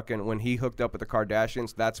with the fucking when he hooked up with the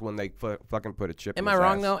Kardashians. That's when they fucking put a chip. Am in I his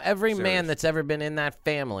wrong ass. though? Every man Serious. that's ever been in that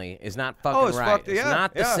family is not fucking it's right. fucked. It's Yeah,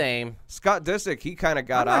 not the yeah. same. Scott Disick, he kind of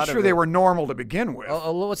got I'm out not of sure it. they were normal to begin with.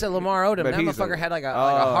 Oh, what's that? Lamar Odom. But That he's motherfucker a- had like a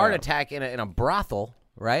Oh, heart yeah. attack in a brothel,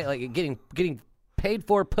 right? Like getting paid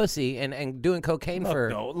for pussy and doing cocaine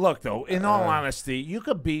for. Look though. In all honesty, you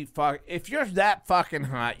could be if you're that fucking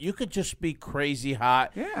hot, you could just be crazy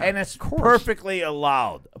hot, Yeah, and it's of course. perfectly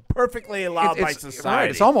allowed. Perfectly allowed by It's- society. right,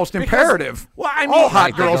 it's almost Because- imperative. Well, I mean, All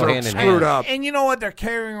hot They girls go are hand in screwed hand. up. And you know what? They're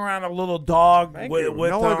carrying around a little dog Thank with, you.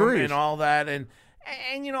 with No one them agrees. and all that, and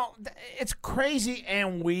you know it's crazy,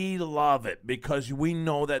 and we love it because we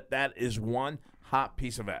know that is one hot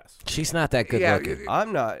piece of ass. She's not that good Yeah, looking.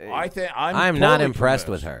 I'm not. I think I'm not totally impressed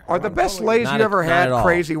convinced. with her. Are the best lays Not you at- ever not at had all.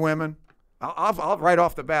 crazy women? I'll right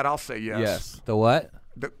off the bat, I'll say yes. yes. The what?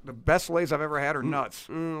 The best lays I've ever had are nuts.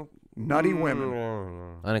 Nutty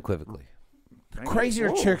women. Unequivocally. Crazier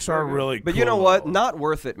chicks are really But cool, you know what? though. Not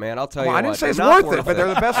worth it, man. I'll tell Well, you I didn't what. say it's Not worth it, but they're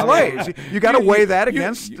the best lays. You got to weigh that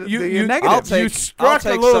against the negatives. I'll take- You struck I'll a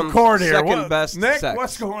take little some chord here. second What- best Nick, sex.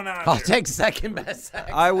 what's going on I'll here? take second best sex.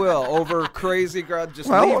 I will over crazy girl. Just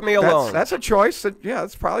Well, leave me alone. That's a choice.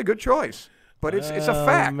 That's probably a good choice. But it's a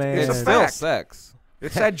fact. man. It's it's a still fact. sex.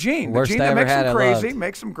 It's that gene. The Worst gene I that ever makes had, them I crazy loved.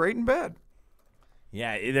 makes them great in bed.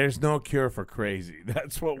 Yeah, there's no cure for crazy.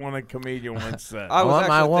 That's what one comedian once said. I was want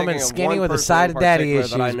my actually woman thinking of skinny one with a person side in of daddy particular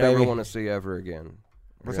that I issues, never baby. want to see ever again.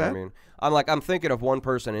 What's You know that? what I mean? I'm thinking of one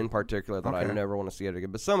person in particular that I never want to see it again.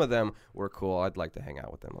 But some of them were cool. I'd like to hang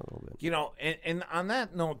out with them a little bit. You know, and on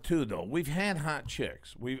that note too, though, we've had hot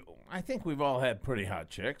chicks. I think we've all had pretty hot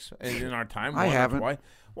chicks in our time. I one or haven't. twice.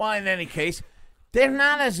 Well, in any case, they're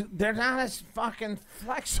not as fucking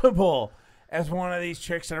flexible as one of these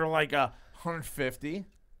chicks that are like 150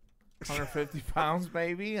 pounds,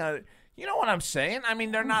 maybe. You know what I'm saying? I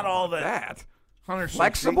mean, they're not all That 160.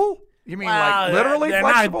 flexible? You mean Well, like literally they're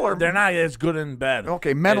flexible, Not, or they're not as good in bed.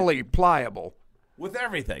 okay, mentally pliable? With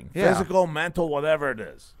everything, Yeah. physical, mental, whatever it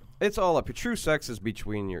is. It's all up. True sex is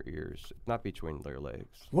between your ears, not between their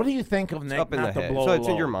legs. What do you think of It's Nick? up in Not the to head. blow So it's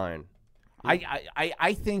in low? your mind.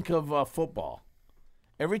 I think of football.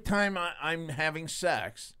 Every time I'm having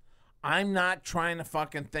sex, I'm not trying to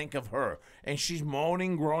fucking think of her. And she's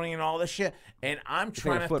moaning, groaning, and all this shit. And I'm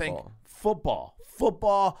trying of to think football.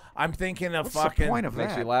 football. I'm thinking of What's fucking. the point of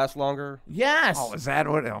Makes that? you last longer. Yes. Oh, is that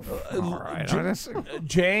what? Oh, all right.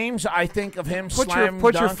 James, I think of him Put slam your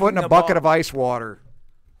foot in dunking a the bucket ball. of ice water.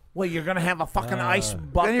 Well, you're going to have a fucking ice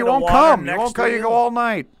bucket Then you of won't water come. You next won't to come. You go all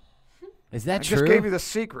night. Is that I true? just gave you the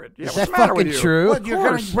secret. Yeah, Is what's that the matter fucking with you? true? What, you're going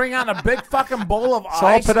course. to bring out a big fucking bowl of all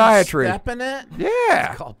ice podiatry. and step in it?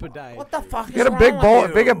 Yeah. Called podiatry. What the fuck Get is a big wrong bowl,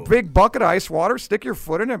 with a you? big bucket of ice water. Stick your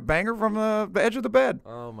foot in it, bang her from the edge of the bed.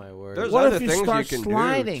 Oh my word. There's What other if you things start you can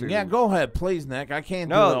sliding? do. to- Yeah, go ahead, please, Nick. I can't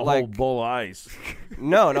No, do the whole like- bowl of ice.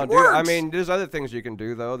 No, dude. I works. mean, there's other things you can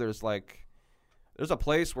do though. There's a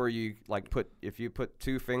place where you if you put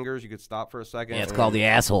two fingers, you could stop for a second. Yeah, it's and- called the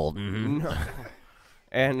asshole. Mm-hmm.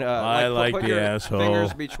 And I like put the your asshole.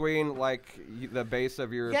 fingers between the base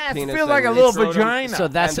of your Yeah, it penis. feels like and a little scrotum, vagina. So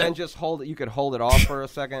that's and then it. just hold it. You could hold it off for a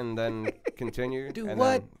second and then continue. Do and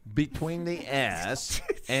what? Between the ass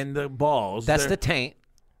and the balls. That's there- the taint.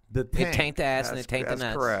 the It tank. taint the ass and it taint the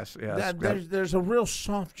nuts. correct. Yeah, That- there's a real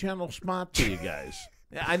soft, gentle spot to you guys.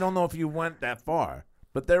 I don't know if you went that far,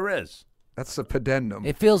 but there is. that's the pedendum.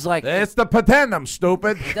 It feels like It's the patendum,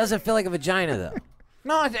 stupid. it doesn't feel like a vagina though.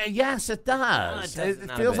 No, yes, it does. No, it doesn't, It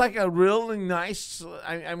not a feels bit. like a really nice.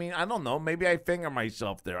 I mean, I don't know. Maybe I finger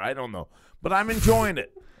myself there. I don't know, but I'm enjoying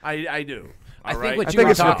it. I do. I All think right? what I you think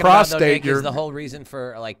were it's your talking about though, prostate, Nick, you're- is the whole reason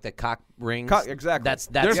for like the cock rings. Cock- exactly. That's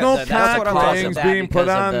There's the- no that's cock the cause of rings that being put because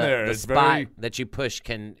of on the, there. The It's spot very- that you push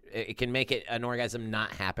can make it an orgasm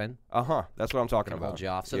not happen. That's what I'm talking Can about. hold you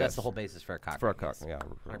off. So Yes. that's the whole basis for a cock. For a ring, cock. yes.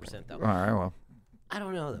 Yeah. 100% though. all right. Well, I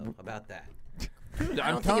don't know though about that. Dude,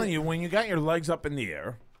 I'm don't think telling it- you, when you got your legs up in the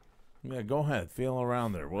air, yeah, go ahead, feel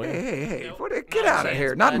around there, will you? hey, get not out of chance,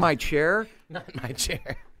 here! Not in bud. my chair. Not in my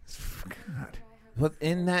chair. But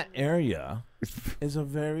in that area is a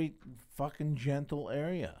very fucking gentle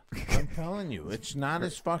area. I'm telling you, it's not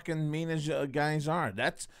as fucking mean as guys are.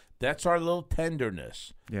 That's our little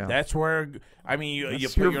tenderness. Yeah. That's where I mean you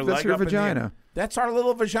That's put your- your that's leg your up in the air. vagina. That's our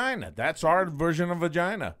little vagina. That's our version of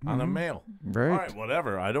vagina on a male. Right. All right,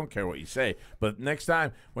 whatever. I don't care what you say. But next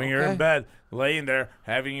time when you're in Okay. bed, laying there,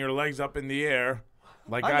 having your legs up in the air,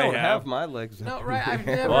 like I don't have. have my legs. No, right? I've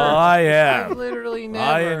never. Well, I have. I've literally never.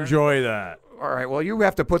 I enjoy that. All right. Well, you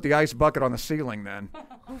have to put the ice bucket on the ceiling then.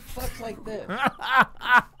 Who fucks like this?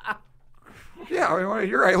 Yeah, I mean,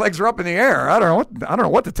 your legs are up in the air. I don't know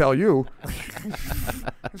what to tell you.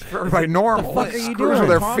 It's for everybody normal. fuck are you Screws with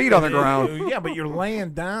doing? their feet on the ground. Yeah, but you're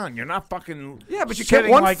laying down. You're not fucking. Yeah, but you sitting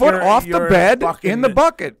get one like foot you're- off the you're bed fucking- in the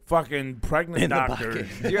bucket. Fucking pregnant doctor.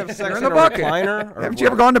 Do you have sex You're in in a the bucket. recliner? or Haven't you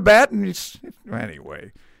ever what? gone to bed and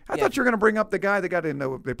anyway? I thought you were going to bring up the guy that got in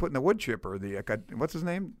they put in the wood chipper. What's his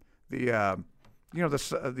name? The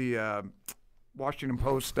Washington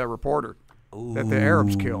Post reporter that the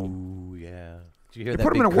Arabs killed. Ooh, yeah. Did you hear They that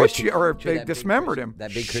put him big in a wood Christian- chipper, or did you hear they that big dismembered Christian- him.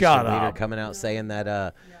 That big Shut Christian leader up. coming out saying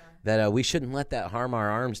that we shouldn't let that harm our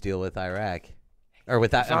arms deal with Iraq. Or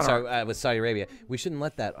with that, I'm not sorry, with Saudi Arabia. We shouldn't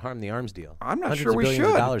let that harm the arms deal. I'm not Hundreds sure of we billions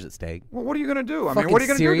should. of dollars at stake. Well, what are you going to do? I mean, Fucking what are you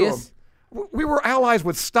going to do to him? serious? We were allies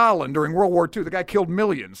with Stalin during World War II. The guy killed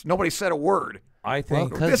millions. Nobody said a word. I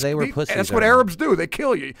think. Because they were pussies. That's what Arnold. Arabs do. They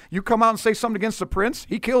kill you. You come out and say something against the prince,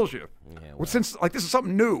 he kills you. well, Since this is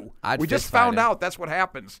something new, I'd we just fist fight found him. out that's what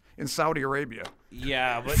happens in Saudi Arabia.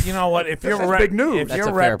 Yeah, but you know what? If you're That's big news. if That's you're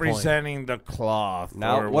a fair point. representing the cloth,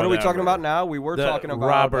 Now, or what are we whatever, talking about now? We were the talking about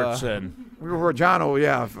Robertson. We were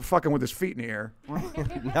Jono, fucking with his feet in the air.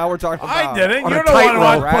 Now we're talking about. I didn't. on a You're the one who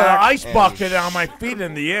tightrope. put an Rack ice and bucket on my feet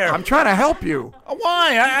in the air. I'm trying to help you.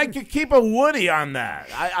 Why? I could keep a Woody on that.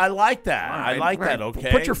 I like that. I like that. Right.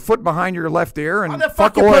 Okay. Put your foot behind your left ear and How the fuck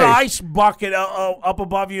fuck you away. put an ice bucket up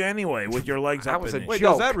above you anyway with your legs That up was in a it? Wait,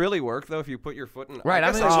 joke. does that really work though? If you put your foot in, Right, I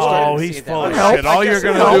I'm guess interested. started Oh, to he's see it full that of way. Help. shit. All I you're guess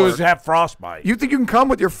gonna it'll do work. is have frostbite. You think you can come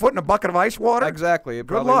with your foot in a bucket of ice water? Exactly, it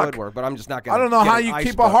Good probably luck. would work, but I'm just not going. I don't know how you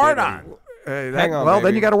keep a heart on. Hang on, Well, then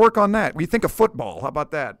baby. you got to work on that. We think of football. How about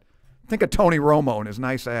that? Think of Tony Romo and his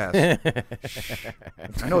nice ass.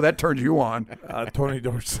 I know that turns you on. Tony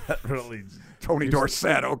Dorsett really Tony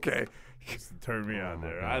Dorsett, okay. turned me on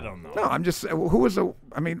there. I don't know. No, I'm just, who was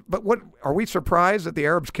but what, are we surprised that the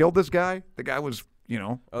Arabs killed this guy? The guy was,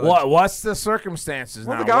 What's the circumstances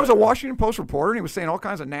well, now? the guy was a Washington Post reporter and he was saying all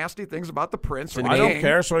kinds of nasty things about the prince. or the I don't king.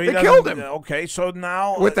 care. So he they doesn't- killed him Okay, so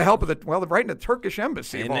now with the help of right in the Turkish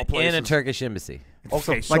embassy of all In places. a Turkish embassy.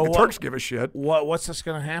 Okay, so, so like the what- Turks give a shit. What's this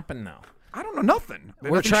going to happen now? I don't know nothing.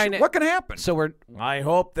 We're trying to. What can happen? So I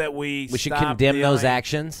hope that we should stop condemn the those ice-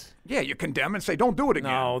 actions. Yeah, you condemn and say don't do it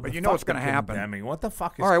again. No, but the you know what's fucking going to happen. condemning. What the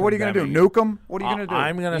fuck is All right, what are you going to do? condemning? Nuke them? What are you going to do?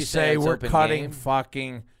 I'm going to You say say it's we're open cutting game.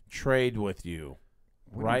 fucking trade with you.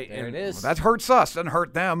 Right? There And- it is. That hurts us. Doesn't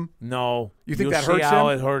hurt them. No. You think You'll that see hurts how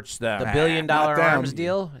him? it hurts them. The $1 billion not them. arms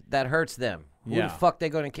deal that hurts them. Who Yeah. the fuck they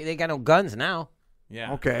going to? They got no guns now.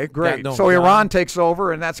 Yeah. Okay, great. no So gun. Iran takes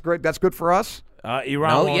over, and that's great. That's good for us. Iran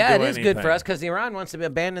No, won't yeah, do it is good for anything. us because Iran wants to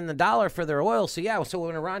abandon the dollar for their oil. So yeah, so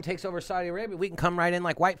when Iran takes over Saudi Arabia, we can come right in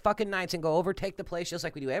like white fucking knights and go overtake the place just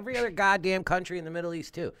like we do every other goddamn country in the Middle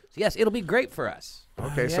East too. So yes, it'll be great for us.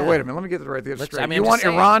 Okay, so Yeah. wait a minute. Let me get this Let's- straight. I mean, You I'm want just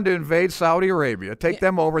saying. Iran to invade Saudi Arabia, take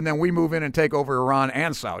them over, and then we move in and take over Iran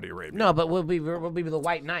and Saudi Arabia. No, but we'll be the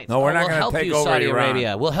white knights. No, we're not We'll going help to take you, over Saudi Iran.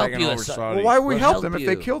 Arabia. We'll help Taking you. over Saudi. Well, why would we We'll help help them if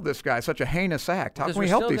they you. killed this guy? Such a heinous act. How Because can we we're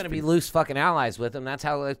help still these going to be people? loose fucking allies with them. That's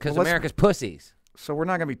how because Well, let's- America's pussies. So we're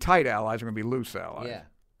not going to be tight allies. We're going to be loose allies. Yeah,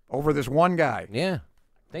 Over this one guy. yeah.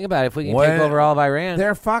 Think about it. If we can When- take over all of Iran,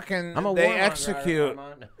 They're fucking. I'm a they warmonger, execute.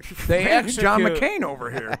 Armand. They Hey, execute. John McCain over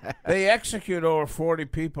here. They execute over 40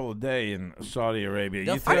 people a day in Saudi Arabia.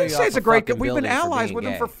 They'll You throw I think- didn't you say off it's a a great. fucking We've been building for allies being with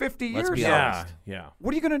them gay. for 50 Let's years. be now. Yeah, honest. yeah.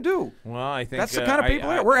 What are you going to do? Well, I think That's the kind of people.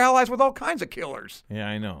 I, We're allies with all kinds of killers. Yeah,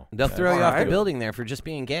 I know. They'll throw you off the Alright. building there for just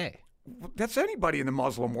being gay. That's anybody in the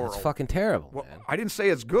Muslim world. It's fucking terrible. Well, man. I didn't say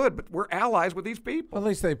it's good, but we're allies with these people. Well, at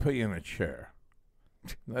least they put you in a chair.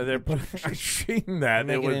 They're putting. I've seen that.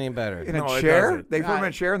 Make It it was- any better. In No, a it chair? doesn't. They put him in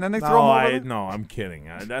a chair and then they No, throw him over. no, I'm kidding.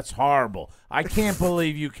 That's horrible. I can't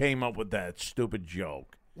believe you came up with that stupid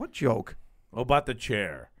joke What joke? about the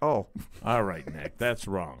chair. Oh, All right, Nick, that's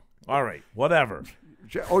wrong. All right, whatever.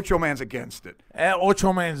 Ocho Man's against it.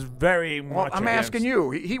 Ocho Man's very Well, much. I'm against- asking you.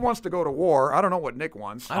 He wants to go to war. I don't know what Nick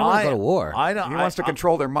wants. I don't want to go to war. I don't. He wants to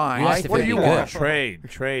control their minds. He wants to What do feel you good. want?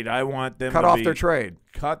 Trade. I want them Cut to off be- their trade.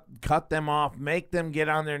 Cut them off. Make them get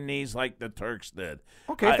on their knees like the Turks did.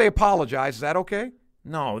 Okay, if they apologize, is that okay?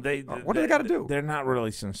 No, they. What do they gotta do? They're not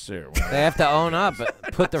really sincere. They have to own up, but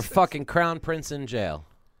put their fucking crown prince in jail.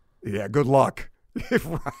 Yeah, good luck.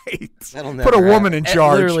 Right. That'll Put a never woman happen. in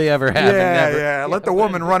charge. Literally ever happen. Yeah, never. yeah. Let the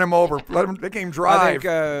woman run him over. Let him. They can drive. I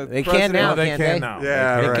think They can now, They can't can they? now.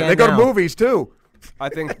 yeah, They right. can They go to now. movies too. I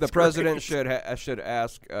think the president should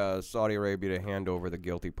ask Saudi Arabia to hand over the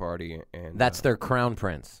guilty party, and That's their crown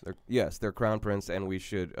prince. their crown prince, and we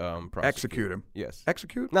should prosecute. Execute him. Yes,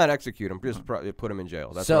 Execute. not execute him, just put him in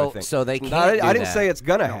jail. That's So- what I think. so they Not- can't do I didn't that. say it's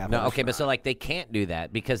gonna happen. No, okay, but so like they can't do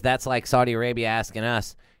that because that's like Saudi Arabia asking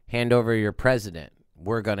us, hand over your president.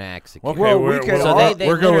 We're gonna execute. Okay, Well, we we're, could we're, so all- they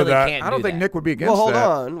we're good with literally that. can't I don't do think that. Nick would be against Well, hold that.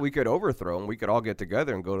 on. We could overthrow him. We could all get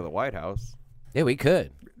together and go to the White House. Yeah, we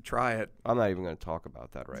could. Try it. I'm not even going to talk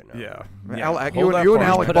about that right now. Yeah. Yeah. Hold Hold you that and for us.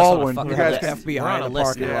 Alec Put us on a Baldwin. fucking You guys list. can FBI We're on in a the list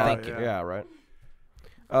parking now. lot. Thank you. Yeah, right.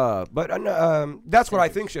 That's what I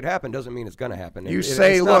think should happen. Doesn't mean it's going to happen. You It-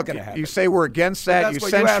 say, it's not look, gonna happen. you say we're against that. That's You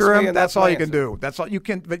what you asked censor me, him. and That's that's all my you can answer. do. That's all you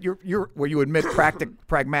can. But you're where you admit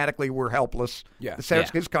pragmatically we're helpless. Yeah. It's Yeah.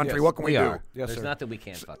 his country. Yes, What can we do? are. Yes, There's sir. nothing we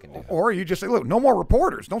can't fucking do. Or you just say, look, no more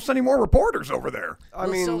reporters. Don't send any more reporters over there. I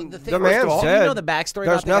Well, mean, so the, thing- man first of all, said you know the backstory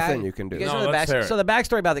there's about the nothing guy? you can do. You guys No, know the let's hear it. So the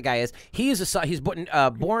backstory about the guy is he's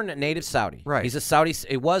born native Saudi. Right. He's a Saudi.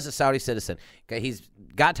 He was a Saudi citizen. Okay, he's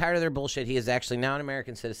got tired of their bullshit. He is actually now an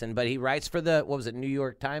American citizen, but he writes for the New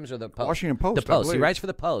York Times or the Post? Washington Post, The I Post. He believe. writes for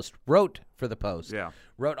the Post. Wrote for the Post. Yeah.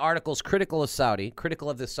 Wrote articles critical of Saudi, critical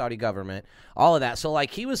of the Saudi government, all of that. So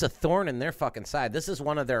like he was a thorn in their fucking side. This is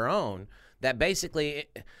one of their own that basically,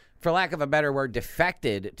 for lack of a better word,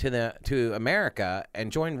 defected to America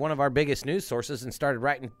and joined one of our biggest news sources and started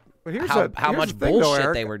writing But here's how here's much the thing, though, bullshit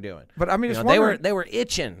Eric. they were doing. But I mean, You it's know, wondering- they were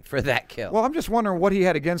itching for that kill. Well, I'm just wondering what he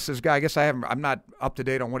had against this guy. I guess I'm not up to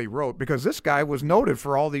date on what he wrote because this guy was noted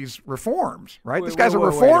for all these reforms, right? This guy's a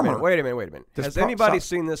reformer. Wait a minute. This Has pro- anybody so-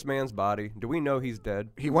 seen this man's body? Do we know he's dead?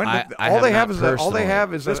 He went. I all have they not have is all they personally.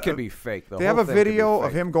 have is This a, could be fake. The They have whole a thing could be video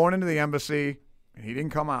of fake. him going into the embassy, and he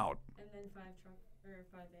didn't come out. And then 5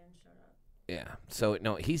 vans showed up. yeah. So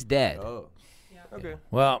no, he's dead. Oh. Okay.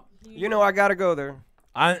 Well, You know I got to go there.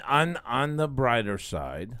 on the brighter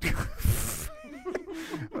side,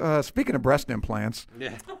 Speaking of breast implants,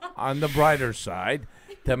 on the brighter side,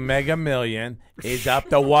 the Mega Million is up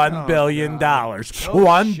to $1 billion.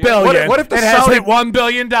 $1 billion. What if the it has Saudi- hit $1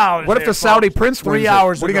 billion? what if the Saudi prince wins? 3 it?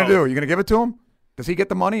 hours What are you ago. gonna do? You gonna give it to him? Does he get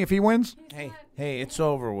the money if he wins? Hey, it's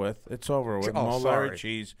over with. It's over with. Oh, No Larry sorry.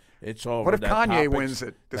 Cheese. It's over. What if That Kanye topic's- wins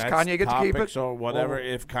it? Does that's Kanye get to keep it? topics Or whatever.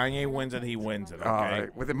 If Kanye wins it, he wins it. Okay. All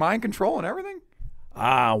right, with the mind control and everything.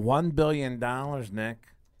 $1 billion, Nick.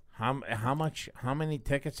 How much? How many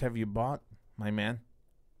tickets have you bought, my man?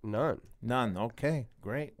 None. None. Okay,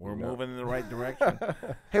 great. We're moving in the right direction.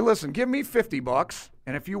 Hey, listen, give me $50,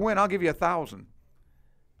 and if you win, I'll give you $1,000.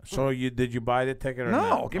 So did you buy the ticket or No,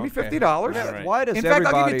 not? give me Okay. $50. All right. Why does In fact,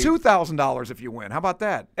 I'll everybody? give you $2,000 if you win. How about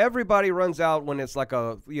that? Everybody runs out when it's like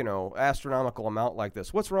a astronomical amount like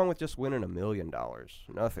this. What's wrong with just winning $1 million?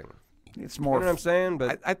 Nothing. It's You more. know what I'm saying?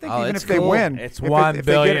 But I think Oh, even it's if they cool. win, It's if $1 if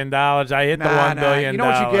they get it- billion. I hit the $1 billion. You know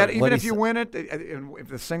what you get? Even What if he you sa- win it, if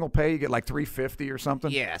the single pay, you get like $350 or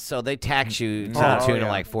something. Yeah. So they tax you to Oh, the tune yeah. of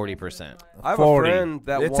like 40%. I have 40. a friend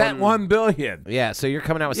that it's won. at $1 billion. Yeah. So you're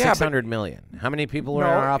coming out with Yeah, but- 600 million. How many people No,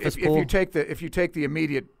 are in our office if pool? you take the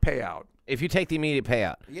immediate payout. If you take the immediate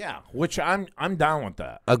payout. Yeah, which I'm down with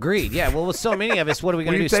that. Agreed. Yeah. Well, with so many of us, what are we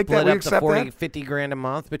going Will to you do? take that? Split Will you up the accept 40, that? 50 grand a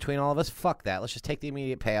month between all of us? Fuck that. Let's just take the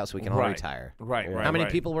immediate payout so we can all retire. Right. How many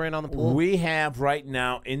people were in on the pool? We have right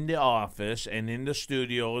now in the office and in the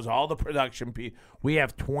studios, all the production people. We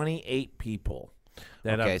have 28 people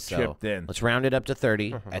that Okay, have so chipped in. let's round it up to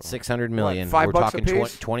 30 at 600 million. $5 We're talking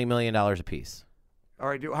apiece? $20 million a piece. All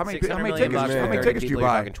right, how many 600 million tickets? bucks How for many 30 tickets do you people, you're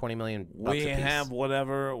buy? talking 20 million bucks We a piece. have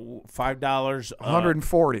whatever $5.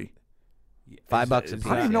 140. $5 a is piece. I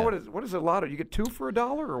don't even know yeah. what is a lotto. You get two for $1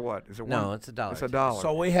 or what? Is it No, one? it's $1. It's $1.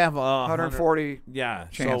 So we have 140. Yeah.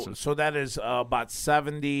 chances. So that is about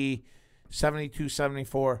 72,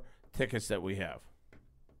 74 tickets that we have.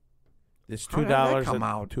 It's How did that $2 come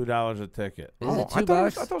out? $2 a ticket. Is Oh, it I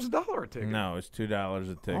 $2? thought it was $1 a ticket. No, it's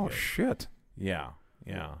 $2 a ticket. Oh shit. Yeah.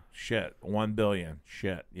 Shit. 1 billion.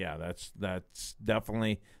 Shit. Yeah, that's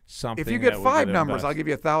definitely something. If you get that we 5 could numbers, invest. I'll give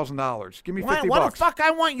you $1,000. Give me $50. What the fuck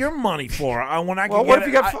I want your money for? When I can Well, get what if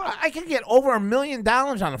you got I can get over $1 million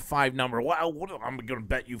on a 5 number. What I'm going to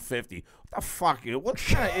bet you 50. What the fuck? What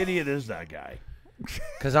kind of idiot is that guy?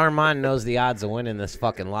 Because Armand knows the odds of winning this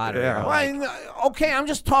fucking lottery. Yeah. are like- Okay, I'm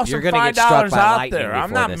just tossing You're gonna get $5 struck by out lightning there. I'm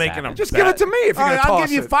before not this making them. happens. Just give it to me if you're All gonna right, I'll toss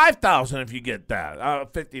give you it. $5,000 if you get that.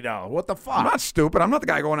 $50. What the fuck? I'm not stupid. I'm not the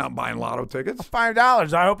guy going out and buying lotto tickets.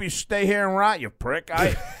 $5. I hope you stay here and rot, you prick.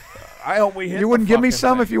 I hope we hit. You wouldn't the give me fucking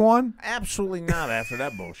some thing. if you won? Absolutely not after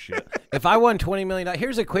that bullshit. If I won $20 million,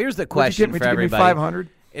 here's the Would you question give me for everybody. 500?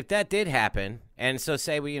 if that did happen, and so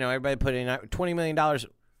say we, everybody put in $20 million,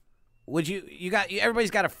 would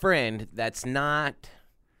everybody's got a friend that's not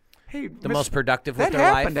the most productive with that their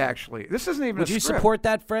life? That happened, actually. This isn't even Would a you script. support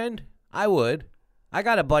that friend? I would. I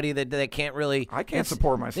got a buddy that can't really. I can't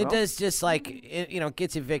support myself. It does just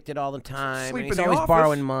gets evicted all the time. Sleep And he's in the always office.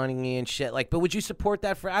 borrowing money and shit. But would you support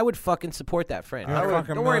that friend? I would fucking support that friend. You're a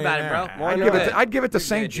fucking Don't worry about it, bro. millionaire. I'd give it to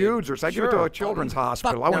St. Jude's, or I'd give it to a children's Fuck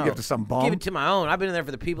hospital. I wouldn't no. give it to some bum. Give it to my own. I've been there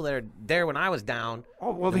for the people that are there when I was down.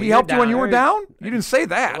 Oh, well, And he when helped you're you when you were down, down? You didn't say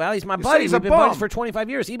that. Well, he's my You said buddy. he's We've a been buddies bum. for 25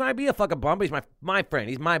 years. He might be a fucking bum, but he's my friend.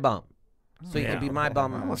 He's my bum. So he can be my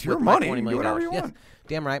bum. Well, it's with your my money. $20 Do million. whatever you Yes. want.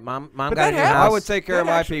 Damn right. Mom But got a that new happens. house. I would take care of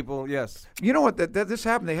That my actually- people. Yes. You know what? This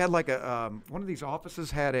happened. They had like one of these offices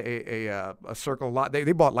had a circle lot.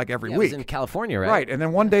 They bought like every Yeah, it week. was in California, right? Right. And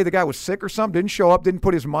then one day the guy was sick or something, didn't show up, didn't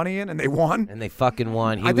put his money in, and they won. And they fucking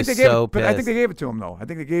won. He I think was they gave so it, but pissed. I think they gave it to him though. I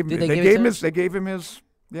think they gave him. Did they they give it gave to him him? his. They gave him his.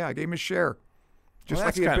 Yeah, I gave him his share. Just Well, like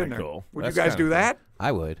that's he had kinda been there. cool. Would That's you guys kinda do cool. that?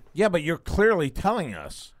 I would. Yeah, but you're clearly telling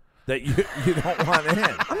us that you don't want in.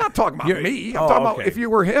 I'm not talking about You're- me. I'm oh, talking about okay. if you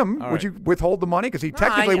were him, All would right. you withhold the money because he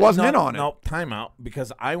technically wasn't in on it? No, time out.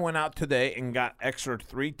 Because I went out today and got extra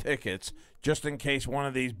 3 tickets just in case one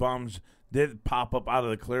of these bums did pop up out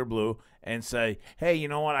of the clear blue and say, hey, you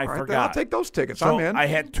know what? I All right, then forgot. I'll take those tickets. So I'm in. I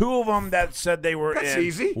had 2 of them that said they were That's in.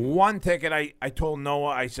 easy. One ticket, I told Noah,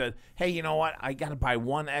 I said, hey, you know what? I got to buy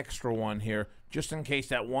 1 extra one here just in case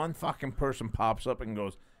that one fucking person pops up and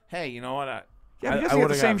goes, hey, you know what? yeah, I but he doesn't get the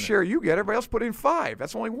would've same gotten it. share you get. Everybody else put in 5.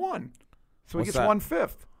 That's only 1. So What's he gets that?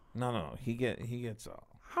 1/5. No. He gets.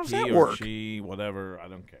 How does he that or work? She, whatever. I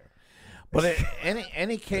don't care. But in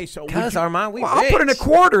any case, would Because you- Armand, we Well, I'll put in a rich.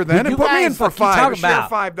 quarter then Would and you put me in guys for fucking 5. talk And share about?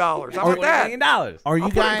 $5. How $20 about that? million. are I'll you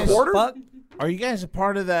put in a guys? quarter. Fuck. Are you guys a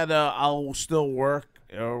part of that? I'll still work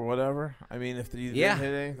or whatever. I mean, if you Yeah. didn't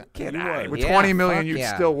hit anything, Get you out of would. here. With Yeah, 20 million, fuck you'd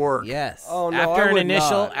yeah. still work. Yes. Oh, no, after I an would initial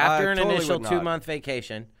not. I totally would not. 2-month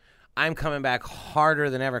vacation, I'm coming back harder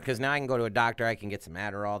than ever because now I can go to a doctor. I can get some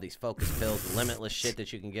Adderall, these focus pills, limitless shit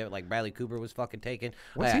that you can get, like Bradley Cooper was fucking taking.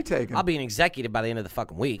 What's he taking? I'll be an executive by the end of the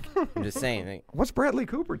fucking week. I'm just saying. What's Bradley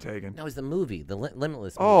Cooper taking? That was the movie, the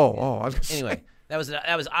Limitless. Oh, movie. I was gonna say. Anyway,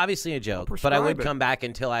 that was obviously a joke, but I prescribe would it. come back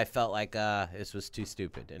until I felt like this was too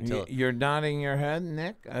stupid. Until You're nodding your head,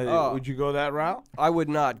 Nick. Oh. Would you go that route? I would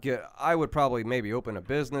not get. I would probably maybe open a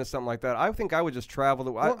business, something like that. I think I would just travel.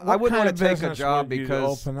 I What wouldn't kind want of to take a business job would you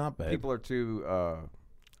because open up, babe? people are too.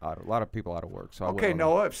 A lot of people out of work. So I Okay, wouldn't.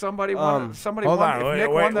 Noah, if somebody Um, wanted, Hold if on. Nick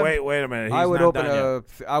won the, Wait a minute. I He's would not open done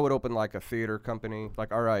yet. I would open like a theater company, like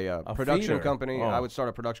a production theater? company. Oh. I would start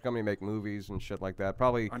a production company, make movies and shit like that.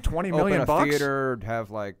 Probably On 20 open million a bucks? theater, have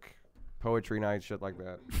like poetry night, shit like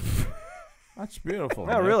that. That's beautiful.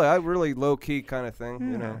 No, Nick. really, I really low key kind of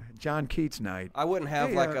thing. You know, John Keats night. I wouldn't have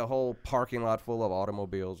Hey, like a whole parking lot full of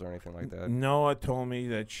automobiles or anything like that. Noah told me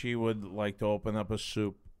that she would like to open up a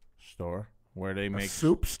soup store where they A make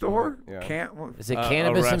soup store? Yeah. Can't. is it a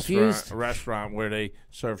cannabis restaurant- infused? A restaurant where they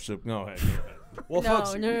serve soup. No, hey, Well, no,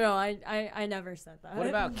 folks, no. I never said that. What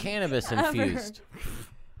about cannabis Ever. infused?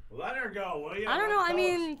 let her go, will you? I don't know. I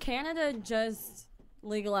mean, Canada just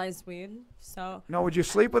legalized weed, so. No, would you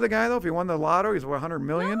sleep with a guy though if he won the lotto? He's worth 100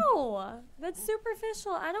 million. No, that's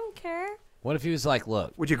superficial. I don't care. What if he was like,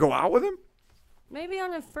 look, Would you go out with him? Maybe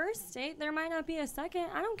on a first date, there might not be a second.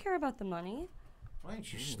 I don't care about the money. Why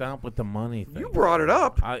don't you stop with the money thing? You brought it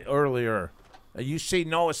up. Earlier. You see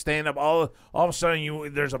Noah stand up, all of a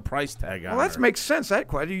sudden there's a price tag on Well, that her. makes sense. That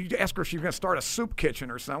question. You ask her if she's going to start a soup kitchen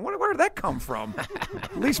or something. Where did that come from?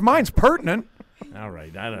 At least mine's pertinent. All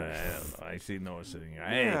right, I don't know. I see Noah sitting here.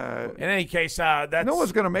 Hey, Yeah. in any case, that's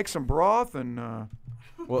Noah's going to make some broth and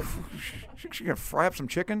well, she's going to fry up some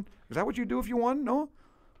chicken. Is that what you do if you won, Noah?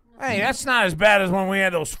 Hey, that's not as bad as when we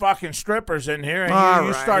had those fucking strippers in here, and All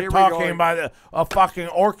you right, start here we go. talking about a fucking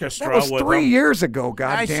orchestra. That was with 3 them. years ago.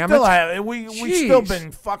 God I damn still it! have. We still Jeez.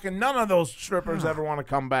 been fucking. None of those strippers ever want to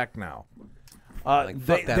come back now. Like,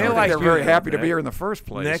 fuck that they orchestra. like They're you, very happy to Nick. be here in the first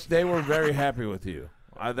place. Nick, they were very happy with you.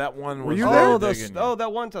 That one was. you oh, there? digging you.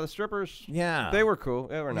 that one to the strippers. Yeah, They were cool.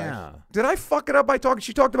 They were nice. Yeah. Did I fuck it up by talking?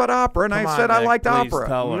 She talked about opera, and Come I on, said I Nick, liked please opera.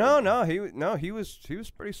 tell her. No, he was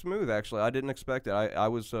pretty smooth actually. I didn't expect it. I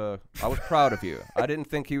was proud of you. I didn't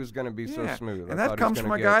think he was going to be so Yeah. smooth. I And thought that he was comes from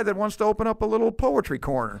gonna a get- guy that wants to open up a little poetry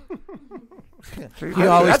corner. you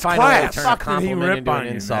always that's find a way to class. turn a Fuck, did he compliment rip into on an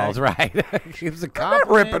you, insult, right? It was a not compliment.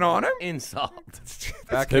 ripping on him. Insult. To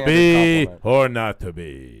backhanded be compliment. or not to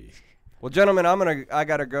be. Well, gentlemen, I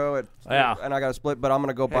gotta go Yeah. and I gotta split, but I'm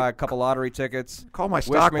gonna go buy a couple lottery tickets. Call my Wish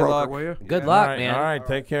me stockbroker, luck. will you? Good All luck, right, man. All right,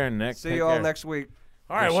 take care, Nick. See Take you all care. next week.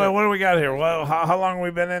 All right, what do we got here? Well, how long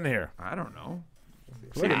we been in here? I don't know.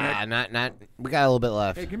 See you, Nick. Not. We got a little bit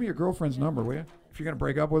left. Hey, give me your girlfriend's number, will you? If you're gonna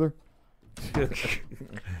break up with her.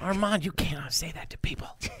 Armand, you cannot say that to people.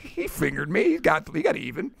 He fingered me. He got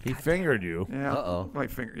even. He fingered you. Yeah. Uh-oh. Right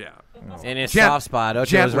finger. Yeah. In his soft spot. Ocho's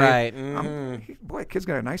Gently. right. Boy, kid's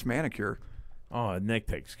got a nice manicure. Oh, Nick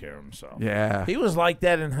takes care of himself. Yeah. He was like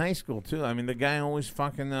that in high school, too. I mean, the guy always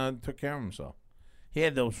fucking took care of himself. He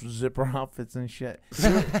had those zipper outfits and shit.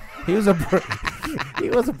 He was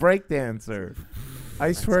a break dancer.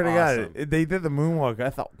 I swear to God. They did the moonwalk. I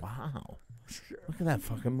thought, wow. Look at that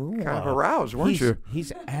fucking moonwalk. Kind of aroused, weren't you?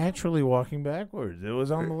 He's actually walking backwards. It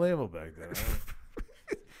was unbelievable back then.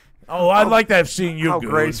 Oh, I'd like to have seen you. How Goose.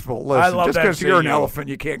 graceful. I Listen, love just to have because you're an seen you. elephant,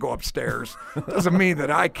 you can't go upstairs. Doesn't mean that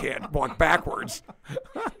I can't walk backwards.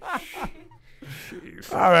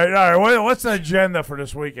 Jeez. All right. What's the agenda for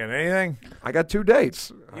this weekend? Anything? I got 2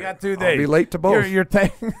 dates. You got 2 days. I'll be late to both. You're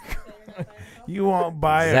taking. You won't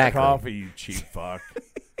buy Exactly. a coffee, you cheap fuck.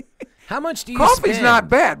 How much do you Coffee's spend? not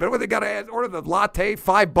bad, but what they got to order the latte,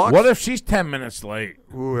 $5. What if she's 10 minutes late?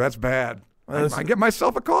 Ooh, that's bad. I get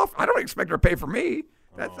myself a coffee. I don't expect her to pay for me.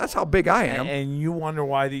 That's how big I am. And you wonder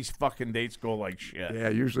why these fucking dates go like shit. Yeah,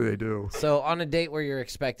 usually they do. So on a date where you're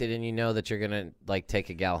expected and you know that you're gonna like take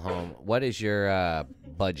a gal home, what is your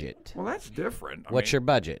budget? Well, that's different. What's your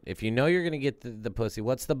budget? If you know you're gonna get the pussy,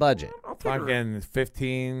 what's the budget? I'll take her. Fucking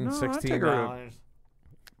 $15, No, I'll take her $16.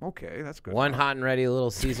 Okay, that's good. One hot and ready Little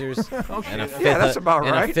Caesars, and a fifth. Yeah, that's about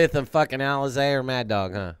and right. a fifth of fucking Alizé or Mad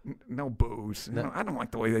Dog, huh? No booze. No, I don't like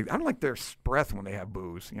the way I don't like their breath when they have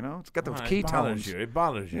booze. You know, it's got those It bothers ketones. you. It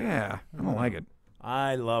bothers you. Yeah, I don't like it.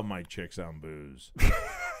 I love my chicks on booze.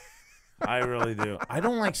 I really do. I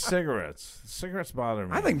don't like cigarettes. Cigarettes bother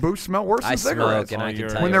me. I think booze smell worse I than cigarettes. smoke, and I can you're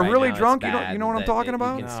tell right. When you they're right really now, it's drunk, bad you know what I'm that talking you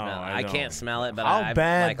about? can No, smell. I I don't. can't smell it, but How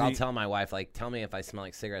bad I'll do- tell my wife, like, tell me if I smell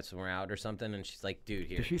like cigarettes when we're out or something, and she's like, dude,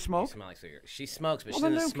 here. Does she you smoke? smell like cigarettes. She smokes, but Well, she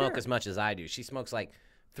then doesn't don't smoke care. as much as I do. She smokes like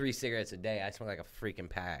 3 cigarettes a day. I smoke like a freaking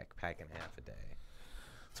pack and a half a day.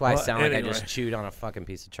 That's why I Well, sound like I anyway. just chewed on a fucking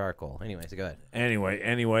piece of charcoal. Anyways, go ahead.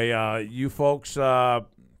 Anyway, you folks,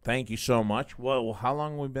 thank you so much. Well, how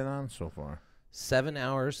long have we been on so far? 7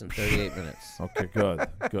 hours and 38 minutes. Okay, good.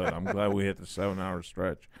 I'm glad we hit the 7-hour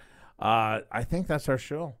stretch. I think that's our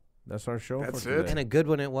show. That's our show That's for it. today. And a good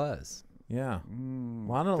one it was. Yeah.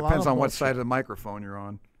 Depends on what side of the microphone you're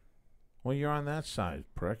on. Well, you're on that side,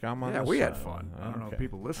 prick. I'm on Yeah, this we side. had fun. I don't know if Okay.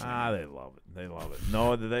 people listening. They love it. They love it.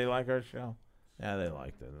 Noah, did they like our show? Yeah, they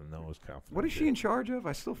liked it. And Noah's confident. What is she in charge of?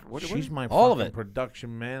 I still. She's my All of fucking it.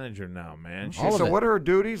 production manager now, man. All of So it. what are her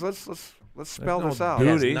duties? Let's spell no this out. It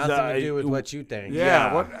has Duties, nothing to I- do with what you think.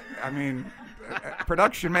 Yeah. What? I mean,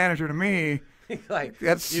 production manager to me. like,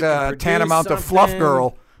 That's you can produce tantamount to fluff something.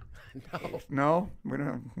 girl. No, we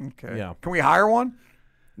don't. Okay. Yeah. Can we hire one?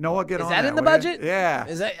 Noah, get Is on that in the will ya? budget? Yeah.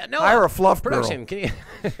 Is that no? Hire a fluff production? girl. Can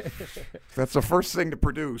you? That's the first thing to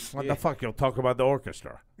produce. What the fuck? You'll talk about the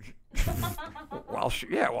orchestra. While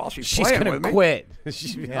she's She's playing gonna with me. quit.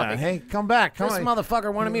 She's Yeah. like, Hey, come back. Come this on.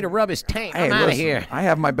 motherfucker wanted me to rub his tank. Hey, I'm out of listen, here. I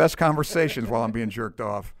have my best conversations while I'm being jerked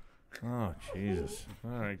off. Oh, Jesus. All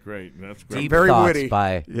right, great. That's great. Deep very Thoughts witty.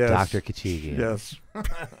 by Yes. Dr. Kachigian. Yes.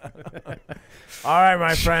 All right,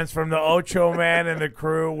 my friends, from the Ocho Man and the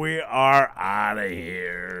crew, we are out of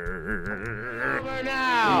here.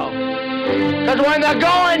 Now, because when the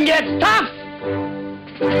going gets tough,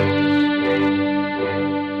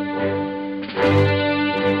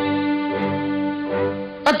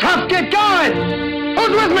 the tough get going. Who's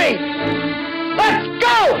with me? Let's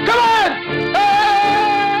go! Come on!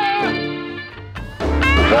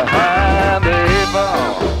 Behind the eight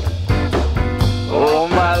ball. All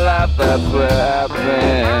my life, that's where I've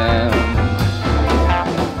been.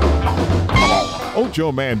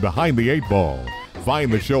 Ocho Man Behind the 8 Ball.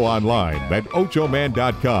 Find the show online at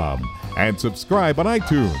ochoman.com and subscribe on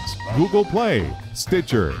iTunes, Google Play,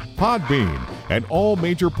 Stitcher, Podbean, and all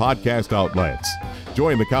major podcast outlets.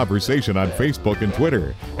 Join the conversation on Facebook and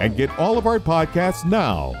Twitter and get all of our podcasts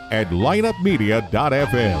now at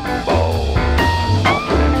lineupmedia.fm.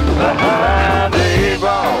 Behind the eight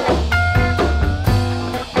ball.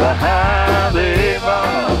 Behind the eight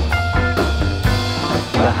ball.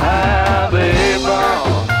 Behind the eight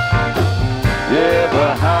ball. Yeah,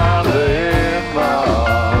 behind the eight ball.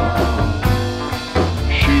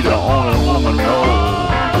 She the only woman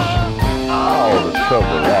knows all the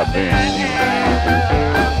trouble I've been in.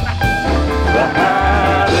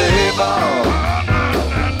 Behind the eight ball.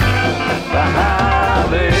 Behind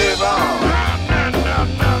the eight ball.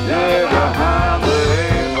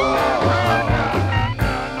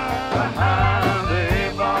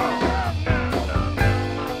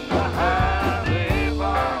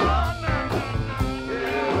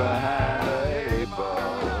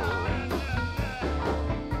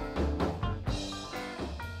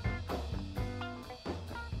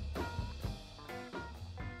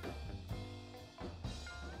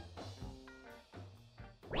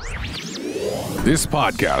 This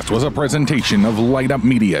podcast was a presentation of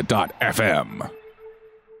lightupmedia.fm.